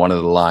 And one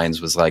of the lines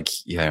was like,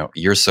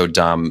 you're so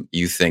dumb,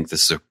 you think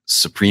the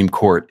Supreme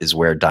Court is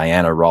where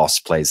Diana Ross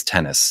plays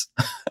tennis.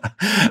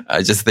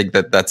 I just think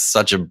that that's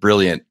such a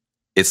brilliant,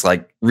 it's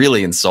like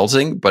really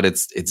insulting, but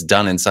it's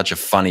done in such a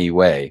funny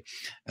way.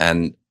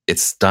 And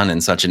it's done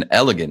in such an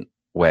elegant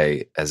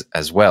way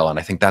as well. And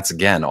I think that's,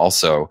 again,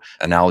 also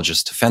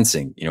analogous to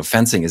fencing.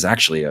 Fencing is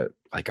actually a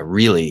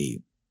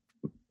really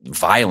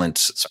violent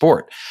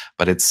sport,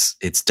 but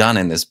it's done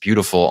in this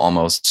beautiful,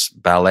 almost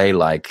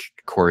ballet-like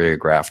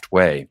choreographed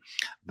way,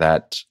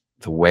 that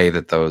the way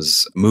that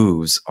those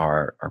moves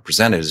are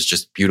presented is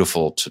just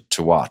beautiful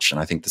to watch. And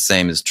I think the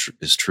same is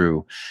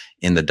true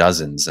in the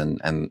dozens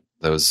and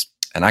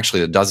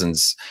actually the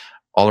dozens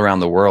all around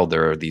the world.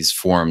 There are these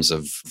forms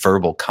of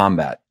verbal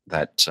combat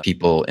that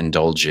people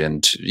indulge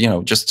in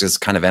to, just as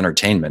kind of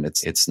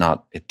entertainment.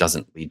 It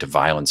doesn't lead to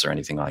violence or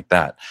anything like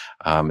that.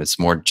 It's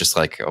more just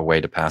like a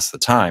way to pass the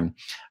time.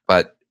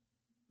 But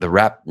the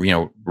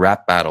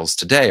rap battles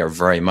today are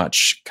very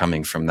much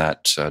coming from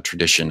that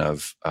tradition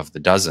of the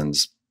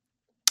dozens.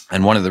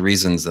 And one of the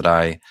reasons that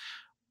I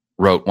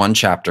wrote one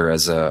chapter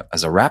as a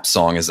rap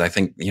song is I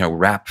think,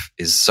 rap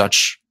is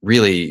such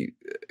really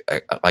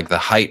like the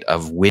height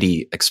of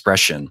witty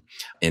expression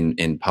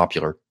in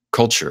popular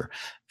culture.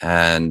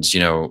 And,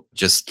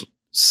 just,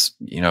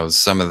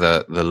 some of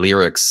the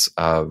lyrics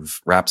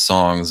of rap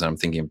songs, and I'm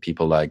thinking of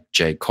people like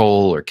J.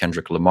 Cole or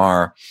Kendrick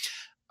Lamar,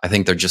 I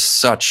think they're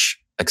just such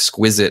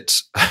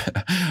exquisite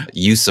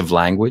use of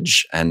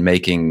language and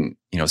making,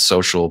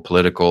 social,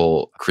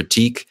 political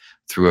critique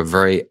through a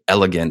very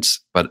elegant,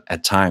 but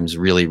at times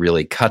really,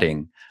 really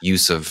cutting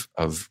use of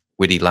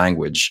witty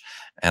language.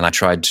 And I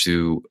tried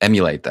to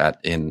emulate that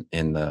in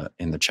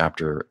the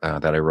chapter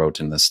that I wrote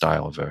in the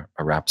style of a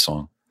rap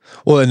song.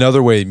 Well,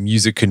 another way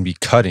music can be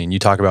cutting, you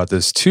talk about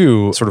this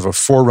too, sort of a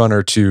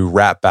forerunner to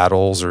rap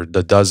battles or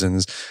the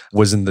dozens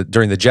was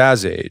during the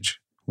jazz age,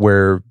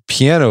 where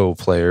piano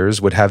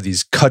players would have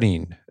these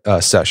cutting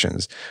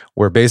sessions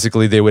where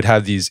basically they would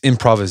have these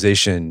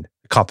improvisation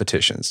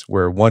competitions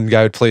where one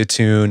guy would play a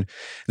tune and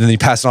then they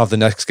pass it off to the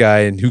next guy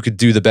and who could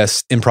do the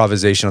best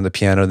improvisation on the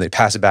piano, and they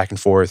pass it back and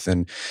forth,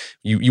 and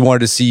you wanted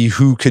to see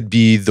who could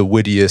be the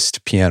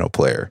wittiest piano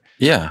player.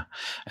 Yeah.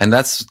 And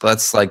that's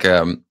like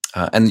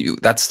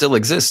that still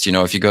exists.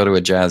 If you go to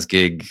a jazz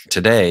gig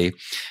today,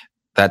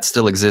 that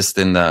still exists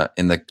in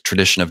the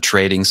tradition of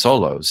trading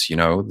solos.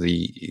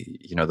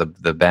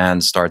 The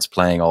band starts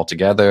playing all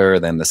together,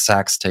 then the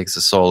sax takes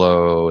a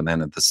solo, and then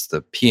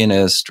the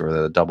pianist or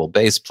the double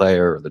bass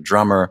player or the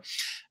drummer,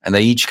 and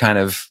they each kind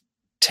of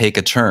take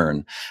a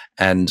turn.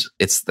 And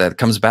that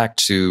comes back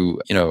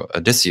to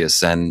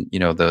Odysseus and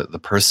the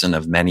person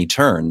of many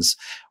turns.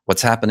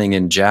 What's happening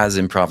in jazz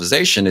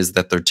improvisation is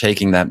that they're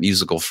taking that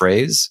musical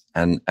phrase,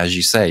 and as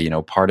you say,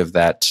 part of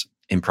that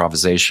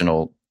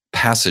improvisational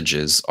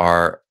passages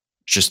are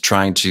just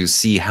trying to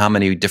see how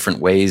many different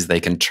ways they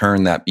can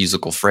turn that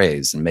musical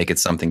phrase and make it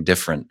something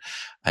different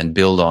and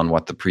build on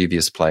what the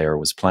previous player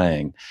was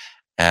playing.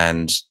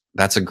 And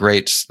that's a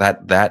great,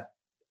 that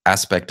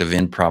aspect of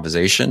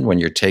improvisation, when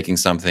you're taking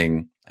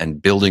something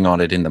and building on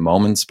it in the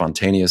moment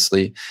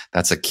spontaneously,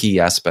 that's a key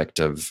aspect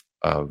of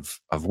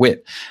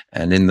wit.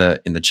 And in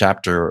the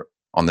chapter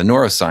on the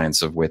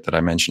neuroscience of wit that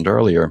I mentioned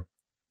earlier,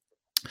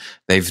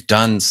 they've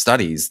done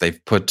studies. They've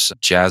put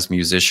jazz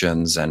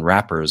musicians and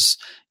rappers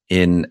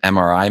in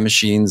MRI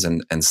machines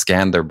and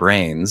scanned their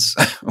brains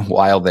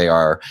while they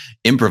are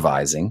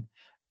improvising,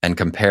 and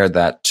compared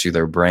that to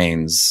their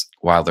brains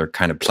while they're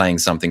kind of playing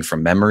something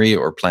from memory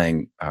or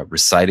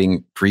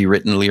reciting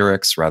pre-written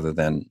lyrics rather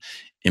than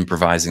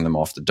improvising them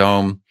off the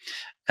dome.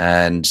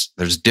 And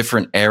there's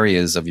different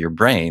areas of your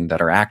brain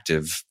that are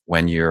active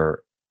when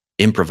you're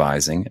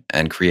improvising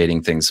and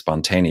creating things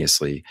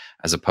spontaneously,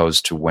 as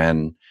opposed to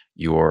when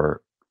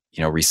you're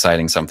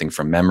reciting something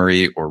from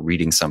memory or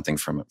reading something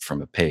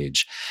from a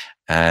page.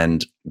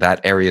 And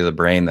that area of the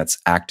brain that's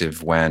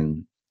active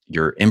when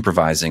you're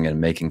improvising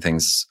and making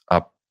things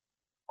up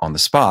on the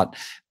spot,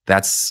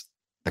 that's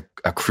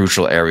a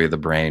crucial area of the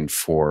brain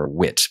for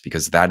wit,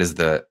 because that is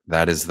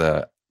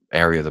the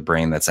area of the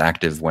brain that's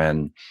active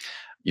when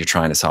you're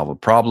trying to solve a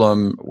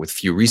problem with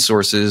few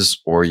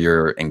resources, or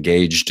you're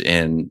engaged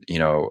in,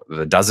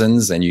 the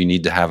dozens and you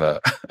need to have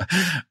a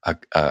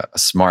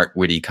smart,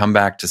 witty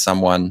comeback to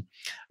someone.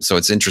 So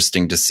it's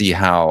interesting to see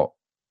how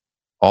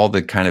all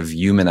the kind of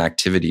human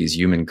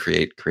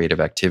creative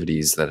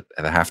activities that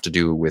have to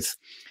do with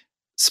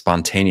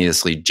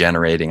spontaneously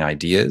generating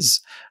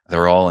ideas,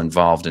 they're all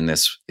involved in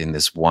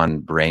this one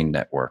brain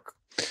network.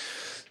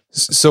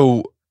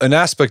 So an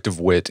aspect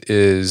of wit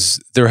is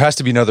there has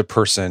to be another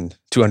person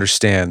to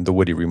understand the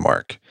witty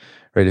remark,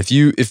 right? If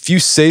you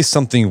say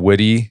something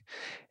witty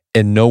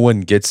and no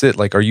one gets it,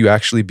 like, are you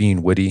actually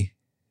being witty?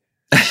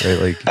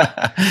 Right? Like,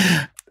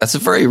 that's a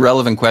very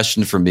relevant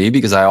question for me,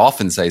 because I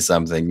often say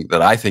something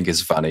that I think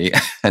is funny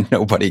and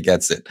nobody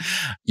gets it.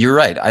 You're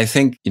right. I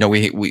think,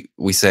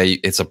 we say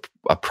it's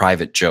a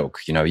private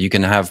joke. You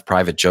can have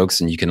private jokes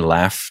and you can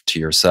laugh to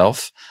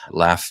yourself,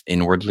 laugh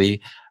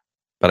inwardly.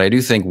 But I do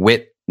think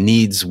wit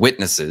needs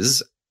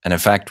witnesses. And in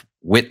fact,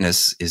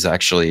 witness is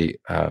actually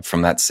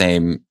from that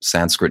same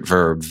Sanskrit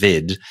verb,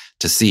 vid,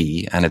 to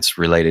see, and it's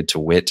related to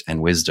wit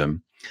and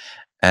wisdom.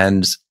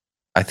 And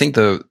I think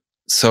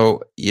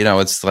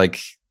it's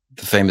like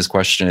the famous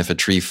question, if a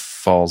tree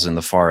falls in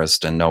the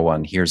forest and no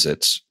one hears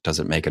it, does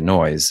it make a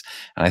noise?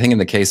 And I think in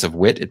the case of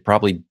wit, it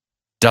probably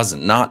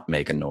doesn't not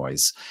make a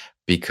noise,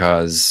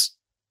 because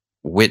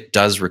wit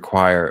does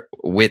require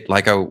wit,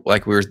 like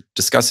we were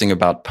discussing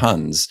about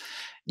puns.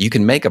 You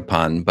can make a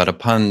pun, but a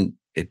pun,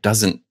 it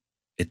doesn't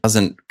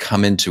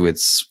come into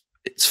its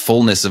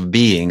fullness of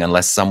being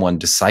unless someone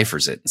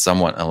deciphers it,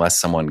 unless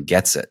someone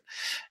gets it.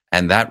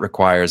 And that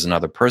requires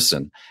another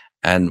person.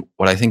 And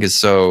what I think is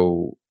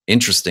so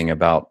interesting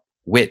about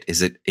wit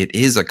is it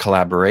is a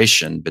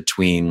collaboration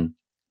between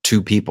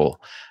two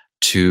people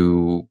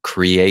to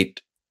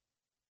create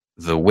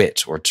the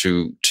wit, or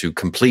to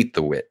complete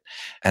the wit.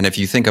 And if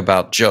you think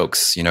about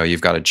jokes, you've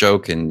got a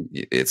joke and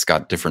it's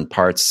got different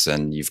parts,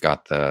 and you've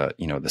got the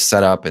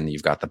setup and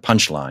you've got the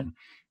punchline.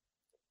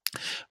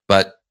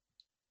 But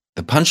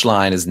the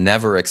punchline is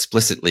never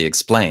explicitly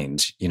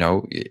explained.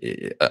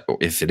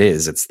 If it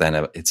is,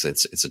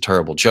 it's a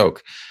terrible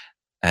joke.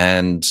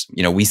 And,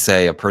 we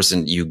say a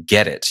person, you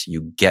get it,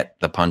 you get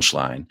the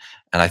punchline.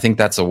 And I think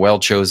that's a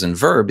well-chosen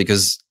verb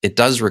because it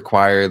does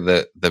require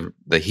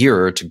the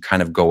hearer to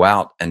kind of go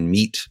out and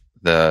meet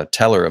the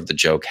teller of the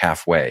joke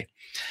halfway.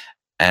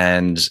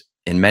 And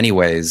in many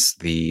ways,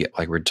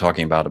 like we're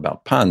talking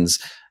about puns,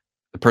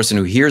 the person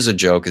who hears a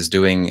joke is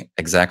doing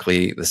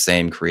exactly the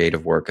same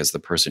creative work as the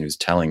person who's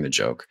telling the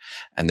joke.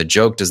 And the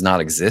joke does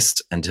not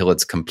exist until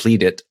it's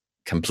completed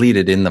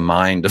in the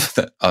mind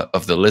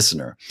of the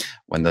listener,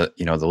 when the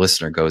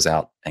listener goes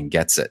out and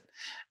gets it.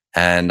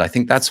 And I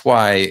think that's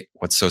why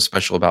what's so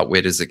special about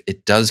wit is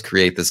it does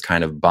create this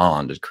kind of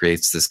bond. It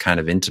creates this kind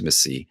of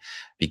intimacy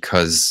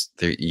because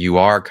you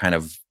are kind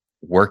of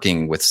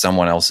working with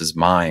someone else's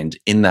mind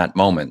in that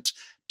moment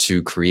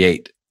to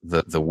create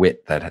the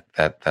wit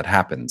that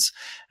happens.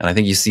 And I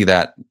think you see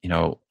that,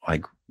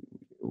 like,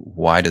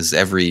 why does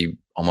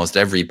almost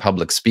every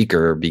public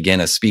speaker begin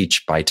a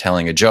speech by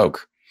telling a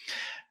joke?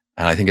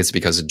 And I think it's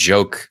because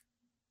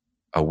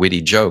a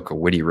witty joke, a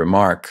witty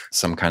remark,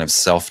 some kind of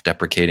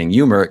self-deprecating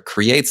humor, it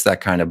creates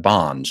that kind of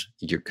bond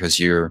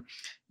because you're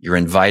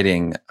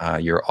inviting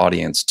your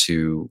audience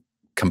to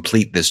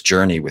complete this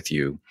journey with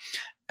you.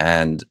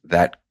 And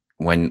that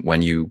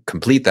when you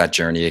complete that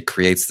journey, it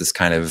creates this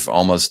kind of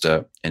almost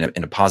in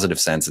a positive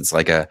sense, it's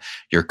like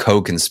you're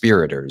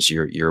co-conspirators.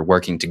 You're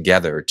working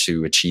together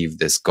to achieve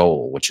this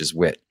goal, which is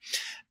wit.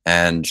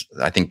 And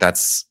I think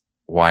that's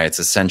why it's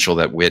essential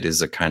that wit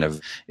is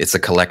it's a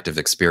collective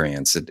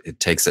experience. It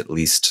takes at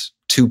least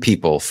two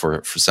people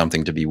for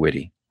something to be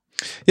witty.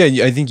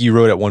 Yeah, I think you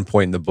wrote at one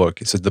point in the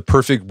book, it said the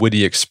perfect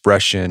witty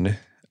expression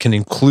can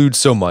include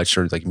so much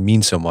or like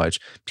mean so much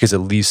because it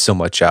leaves so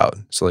much out.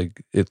 So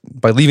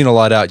by leaving a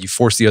lot out, you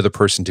force the other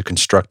person to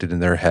construct it in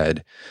their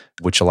head,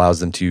 which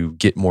allows them to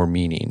get more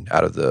meaning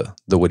out of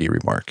the witty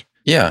remark.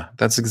 Yeah,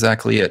 that's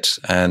exactly it.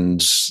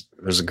 And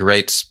there's a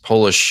great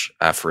Polish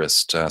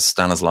aphorist,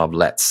 Stanislaw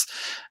Lec.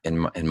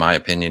 In my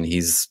opinion,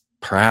 he's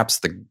perhaps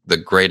the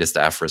greatest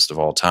aphorist of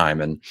all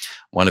time. And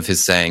one of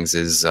his sayings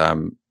is,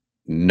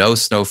 no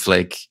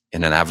snowflake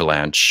in an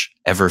avalanche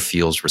ever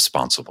feels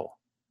responsible.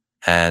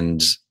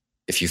 And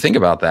if you think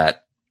about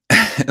that,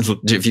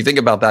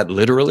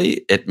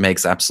 literally, it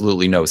makes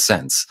absolutely no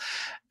sense.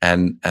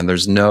 And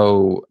there's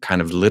no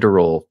kind of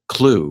literal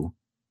clue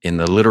in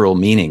the literal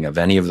meaning of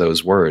any of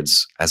those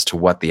words as to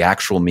what the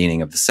actual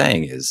meaning of the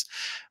saying is.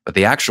 But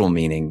the actual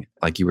meaning,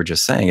 like you were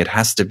just saying, it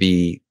has to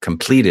be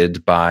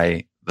completed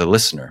by the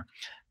listener.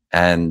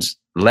 And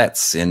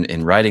Let's,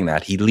 in writing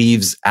that, he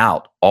leaves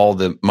out all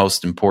the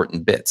most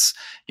important bits.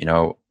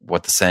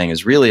 What the saying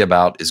is really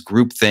about is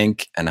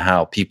groupthink and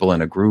how people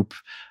in a group,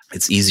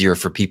 it's easier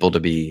for people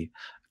to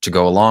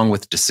go along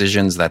with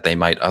decisions that they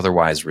might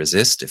otherwise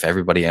resist if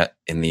everybody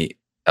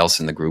else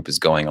in the group is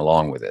going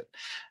along with it.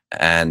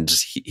 And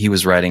he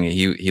was writing,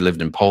 he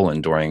lived in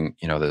Poland during,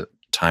 the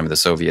time of the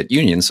Soviet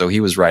Union. So he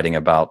was writing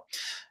about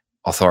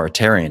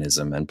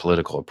authoritarianism and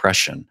political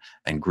oppression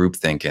and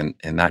groupthink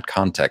in that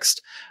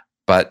context.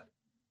 But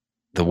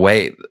the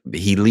way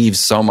he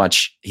leaves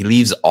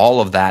all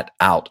of that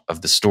out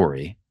of the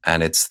story,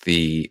 and it's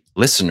the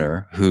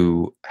listener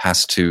who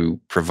has to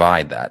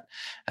provide that.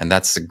 And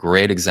that's a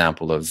great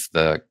example of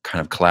the kind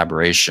of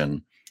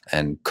collaboration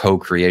and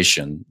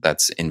co-creation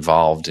that's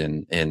involved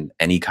in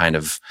any kind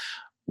of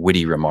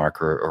witty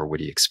remark or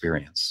witty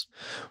experience.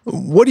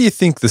 What do you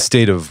think the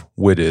state of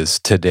wit is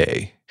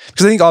today?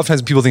 Because I think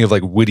oftentimes people think of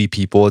like witty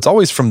people, it's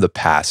always from the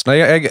past.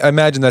 And I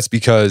imagine that's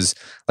because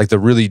like the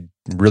really,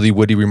 really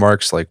witty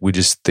remarks, like they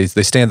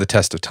stand the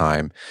test of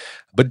time.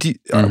 But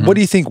what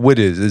do you think wit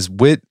is? Is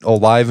wit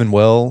alive and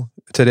well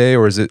today,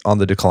 or is it on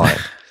the decline?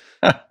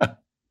 I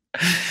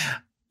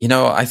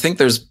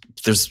think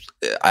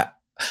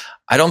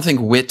I don't think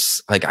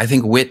I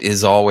think wit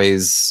is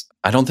always,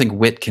 I don't think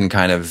wit can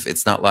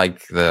it's not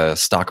like the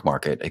stock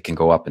market. It can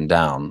go up and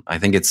down. I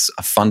think it's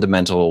a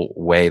fundamental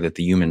way that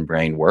the human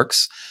brain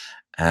works.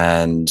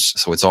 And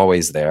so it's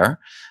always there.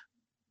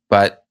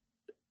 But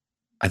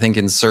I think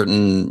in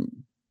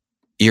certain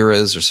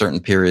eras or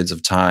certain periods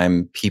of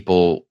time,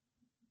 people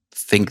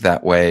think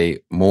that way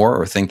more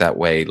or think that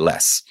way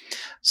less.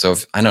 So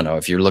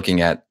if you're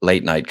looking at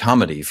late night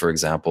comedy, for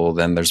example,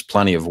 then there's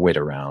plenty of wit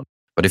around.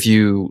 But if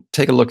you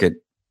take a look at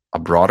a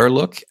broader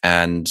look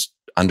and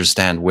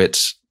understand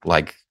wit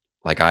like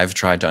I've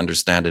tried to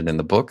understand it in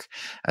the book,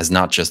 as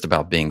not just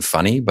about being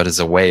funny, but as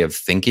a way of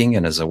thinking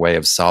and as a way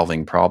of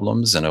solving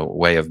problems and a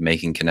way of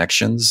making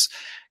connections,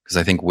 because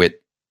I think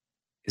wit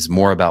is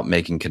more about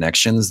making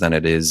connections than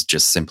it is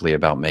just simply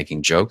about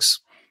making jokes,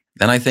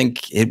 then I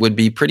think it would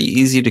be pretty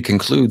easy to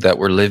conclude that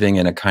we're living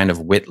in a kind of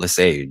witless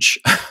age,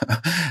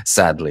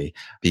 sadly,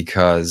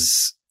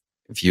 because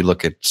if you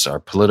look at our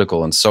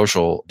political and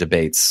social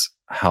debates,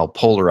 how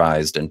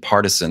polarized and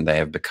partisan they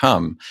have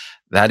become,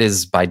 that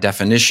is by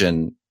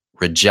definition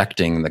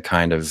rejecting the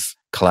kind of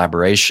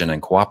collaboration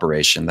and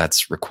cooperation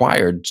that's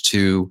required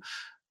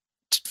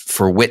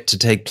for wit to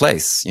take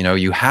place.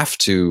 You have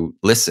to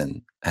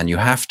listen and you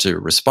have to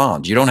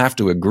respond. You don't have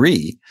to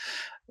agree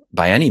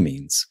by any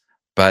means,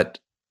 but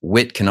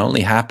wit can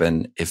only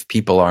happen if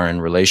people are in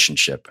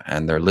relationship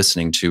and they're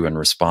listening to and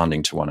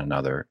responding to one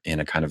another in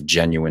a kind of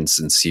genuine,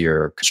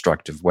 sincere,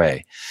 constructive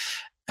way.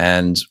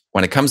 And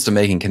when it comes to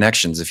making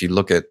connections, if you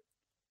look at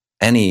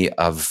any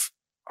of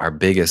our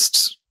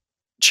biggest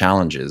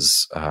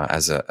challenges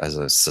as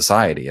a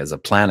society, as a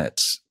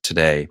planet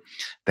today,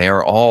 they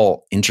are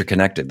all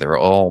interconnected. They're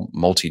all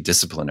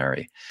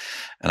multidisciplinary.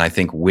 And I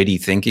think witty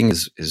thinking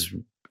is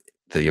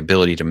the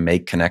ability to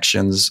make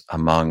connections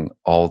among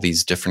all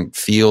these different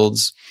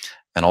fields,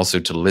 and also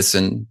to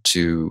listen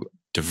to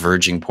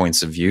diverging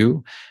points of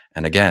view.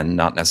 And again,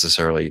 not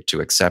necessarily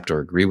to accept or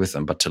agree with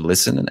them, but to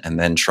listen and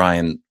then try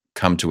and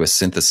come to a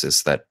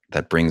synthesis that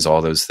brings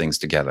all those things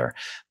together.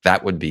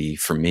 That would be,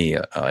 for me,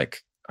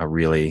 like a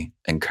really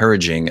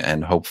encouraging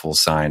and hopeful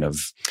sign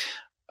of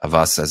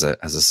us as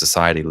a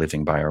society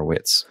living by our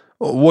wits.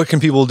 What can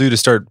people do to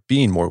start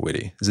being more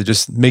witty? Is it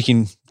just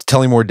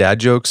telling more dad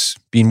jokes,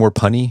 being more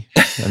punny?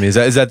 I mean,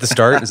 is that the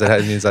start?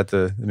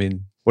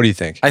 What do you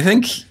think? I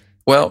think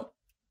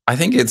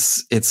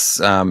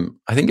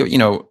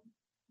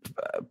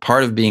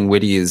part of being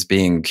witty is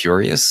being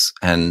curious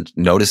and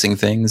noticing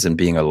things and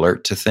being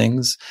alert to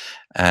things.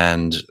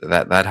 And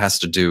that has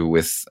to do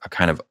with a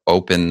kind of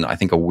open, I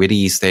think a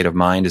witty state of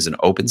mind is an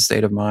open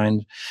state of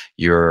mind.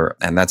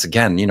 And that's,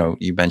 again,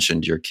 you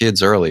mentioned your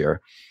kids earlier.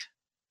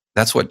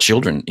 That's what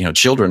children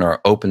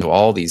are open to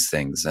all these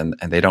things, and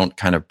they don't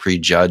kind of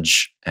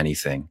prejudge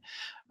anything.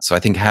 So I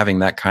think having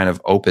that kind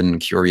of open,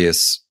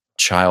 curious,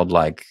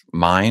 childlike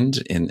mind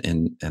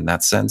in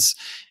that sense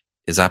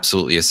is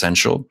absolutely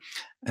essential.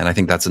 And I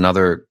think that's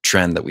another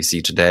trend that we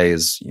see today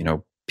is,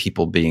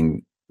 people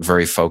being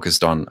very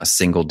focused on a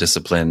single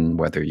discipline,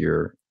 whether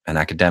you're an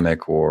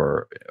academic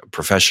or a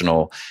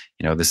professional.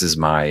 This is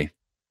my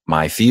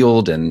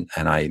field, and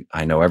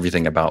I know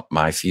everything about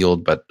my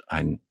field, but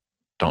I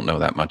don't know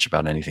that much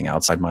about anything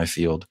outside my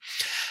field.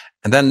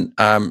 And then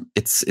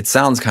it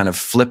sounds kind of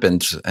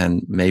flippant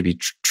and maybe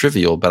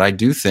trivial, but I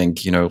do think,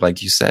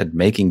 like you said,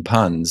 making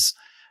puns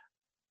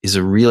is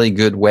a really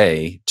good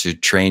way to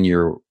train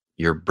your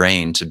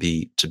brain to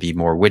be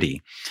more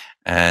witty.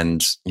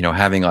 And,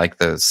 having like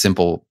the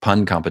simple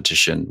pun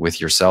competition with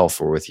yourself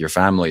or with your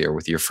family or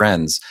with your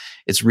friends,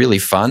 it's really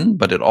fun,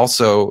 but it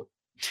also,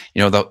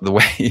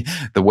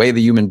 the way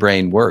the human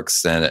brain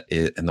works and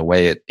the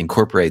way it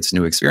incorporates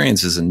new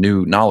experiences and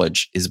new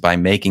knowledge is by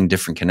making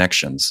different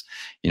connections.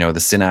 The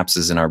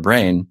synapses in our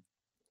brain,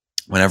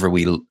 whenever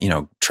we,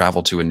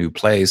 travel to a new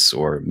place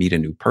or meet a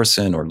new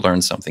person or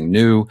learn something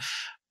new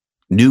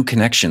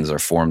connections are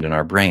formed in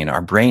our brain.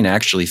 Our brain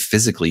actually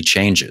physically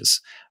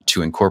changes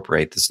to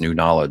incorporate this new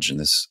knowledge and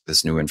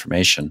this new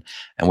information.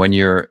 And when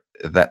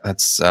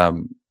that's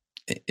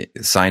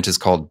scientists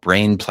called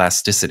brain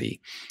plasticity.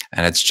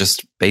 And it's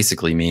just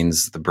basically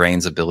means the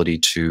brain's ability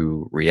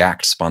to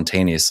react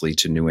spontaneously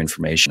to new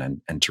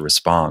information and to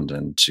respond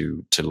and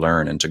to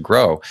learn and to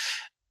grow.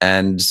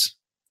 And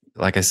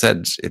like I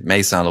said, it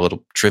may sound a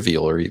little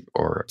trivial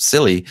or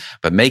silly,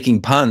 but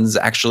making puns,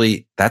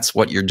 actually, that's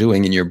what you're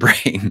doing in your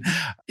brain.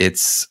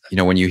 It's,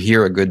 when you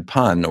hear a good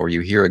pun or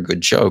you hear a good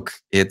joke,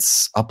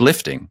 it's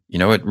uplifting.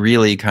 It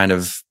really kind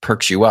of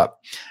perks you up.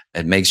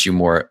 It makes you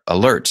more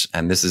alert.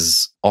 And this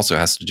is also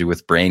has to do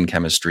with brain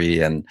chemistry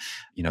and,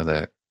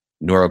 the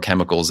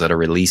neurochemicals that are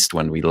released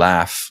when we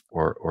laugh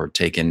or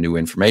take in new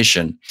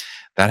information.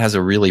 That has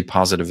a really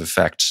positive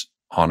effect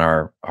on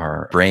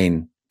our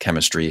brain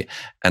chemistry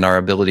and our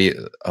ability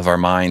of our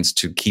minds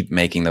to keep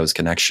making those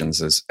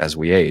connections as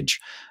we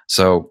age.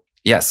 So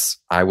yes,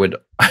 I would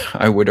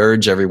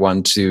urge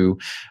everyone to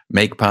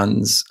make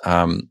puns,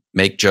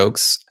 make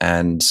jokes,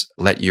 and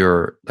let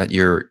your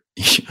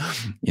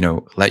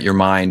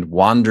mind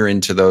wander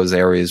into those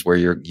areas where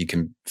you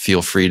can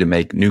feel free to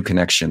make new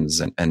connections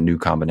and new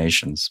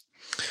combinations.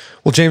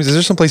 Well, James, is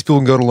there some place people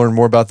can go to learn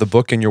more about the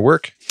book and your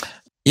work?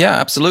 Yeah,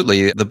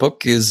 absolutely. The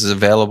book is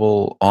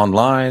available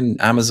online,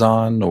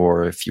 Amazon,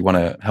 or if you want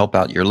to help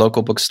out your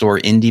local bookstore,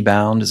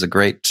 IndieBound is a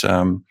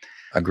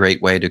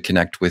great way to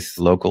connect with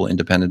local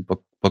independent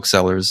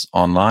booksellers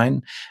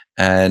online.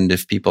 And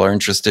if people are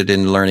interested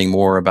in learning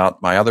more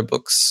about my other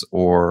books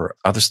or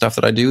other stuff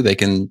that I do, they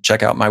can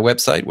check out my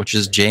website, which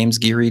is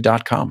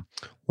jamesgeary.com.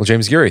 Well,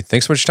 James Geary,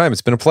 thanks so much for your time.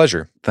 It's been a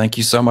pleasure. Thank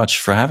you so much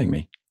for having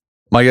me.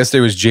 My guest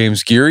today was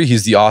James Geary.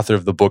 He's the author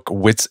of the book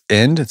Wit's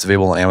End. It's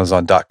available on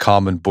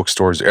Amazon.com and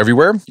bookstores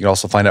everywhere. You can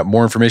also find out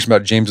more information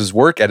about James's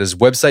work at his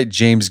website,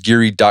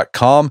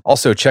 jamesgeary.com.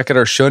 Also, check out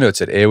our show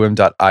notes at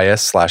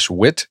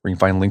aom.is/wit, where you can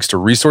find links to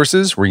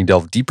resources where you can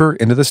delve deeper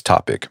into this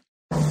topic.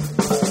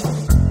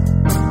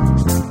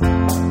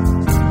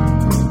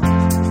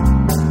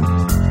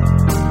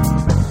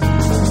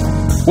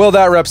 Well,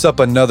 that wraps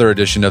up another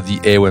edition of the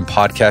AOM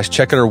podcast.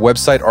 Check out our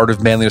website,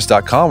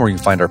 artofmanliness.com, where you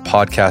can find our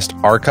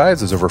podcast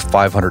archives. There's over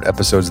 500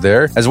 episodes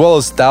there, as well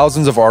as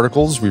thousands of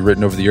articles we've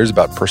written over the years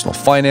about personal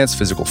finance,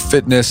 physical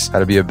fitness, how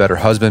to be a better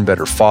husband,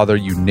 better father,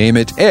 you name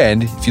it.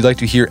 And if you'd like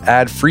to hear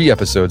ad-free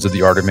episodes of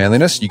The Art of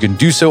Manliness, you can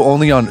do so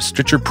only on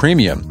Stitcher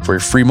Premium. For a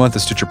free month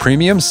of Stitcher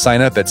Premium,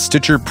 sign up at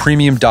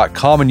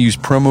stitcherpremium.com and use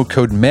promo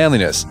code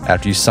manliness.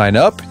 After you sign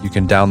up, you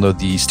can download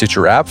the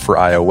Stitcher app for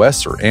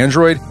iOS or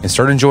Android and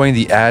start enjoying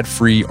the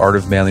ad-free Art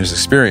of Manliness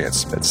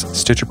experience. That's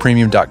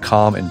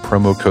stitcherpremium.com and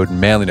promo code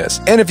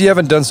manliness. And if you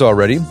haven't done so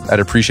already, I'd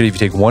appreciate it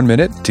if you take 1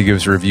 minute to give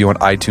us a review on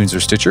iTunes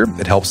or Stitcher.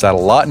 It helps out a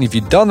lot. And if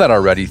you've done that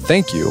already,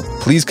 thank you.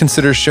 Please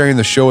consider sharing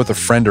the show with a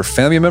friend or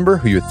family member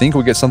who you think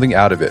will get something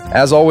out of it.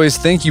 As always,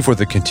 thank you for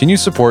the continued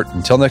support.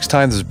 Until next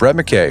time, this is Brett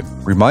McKay,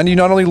 reminding you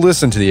not only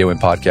listen to the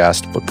AOM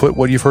podcast, but put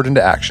what you've heard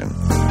into action.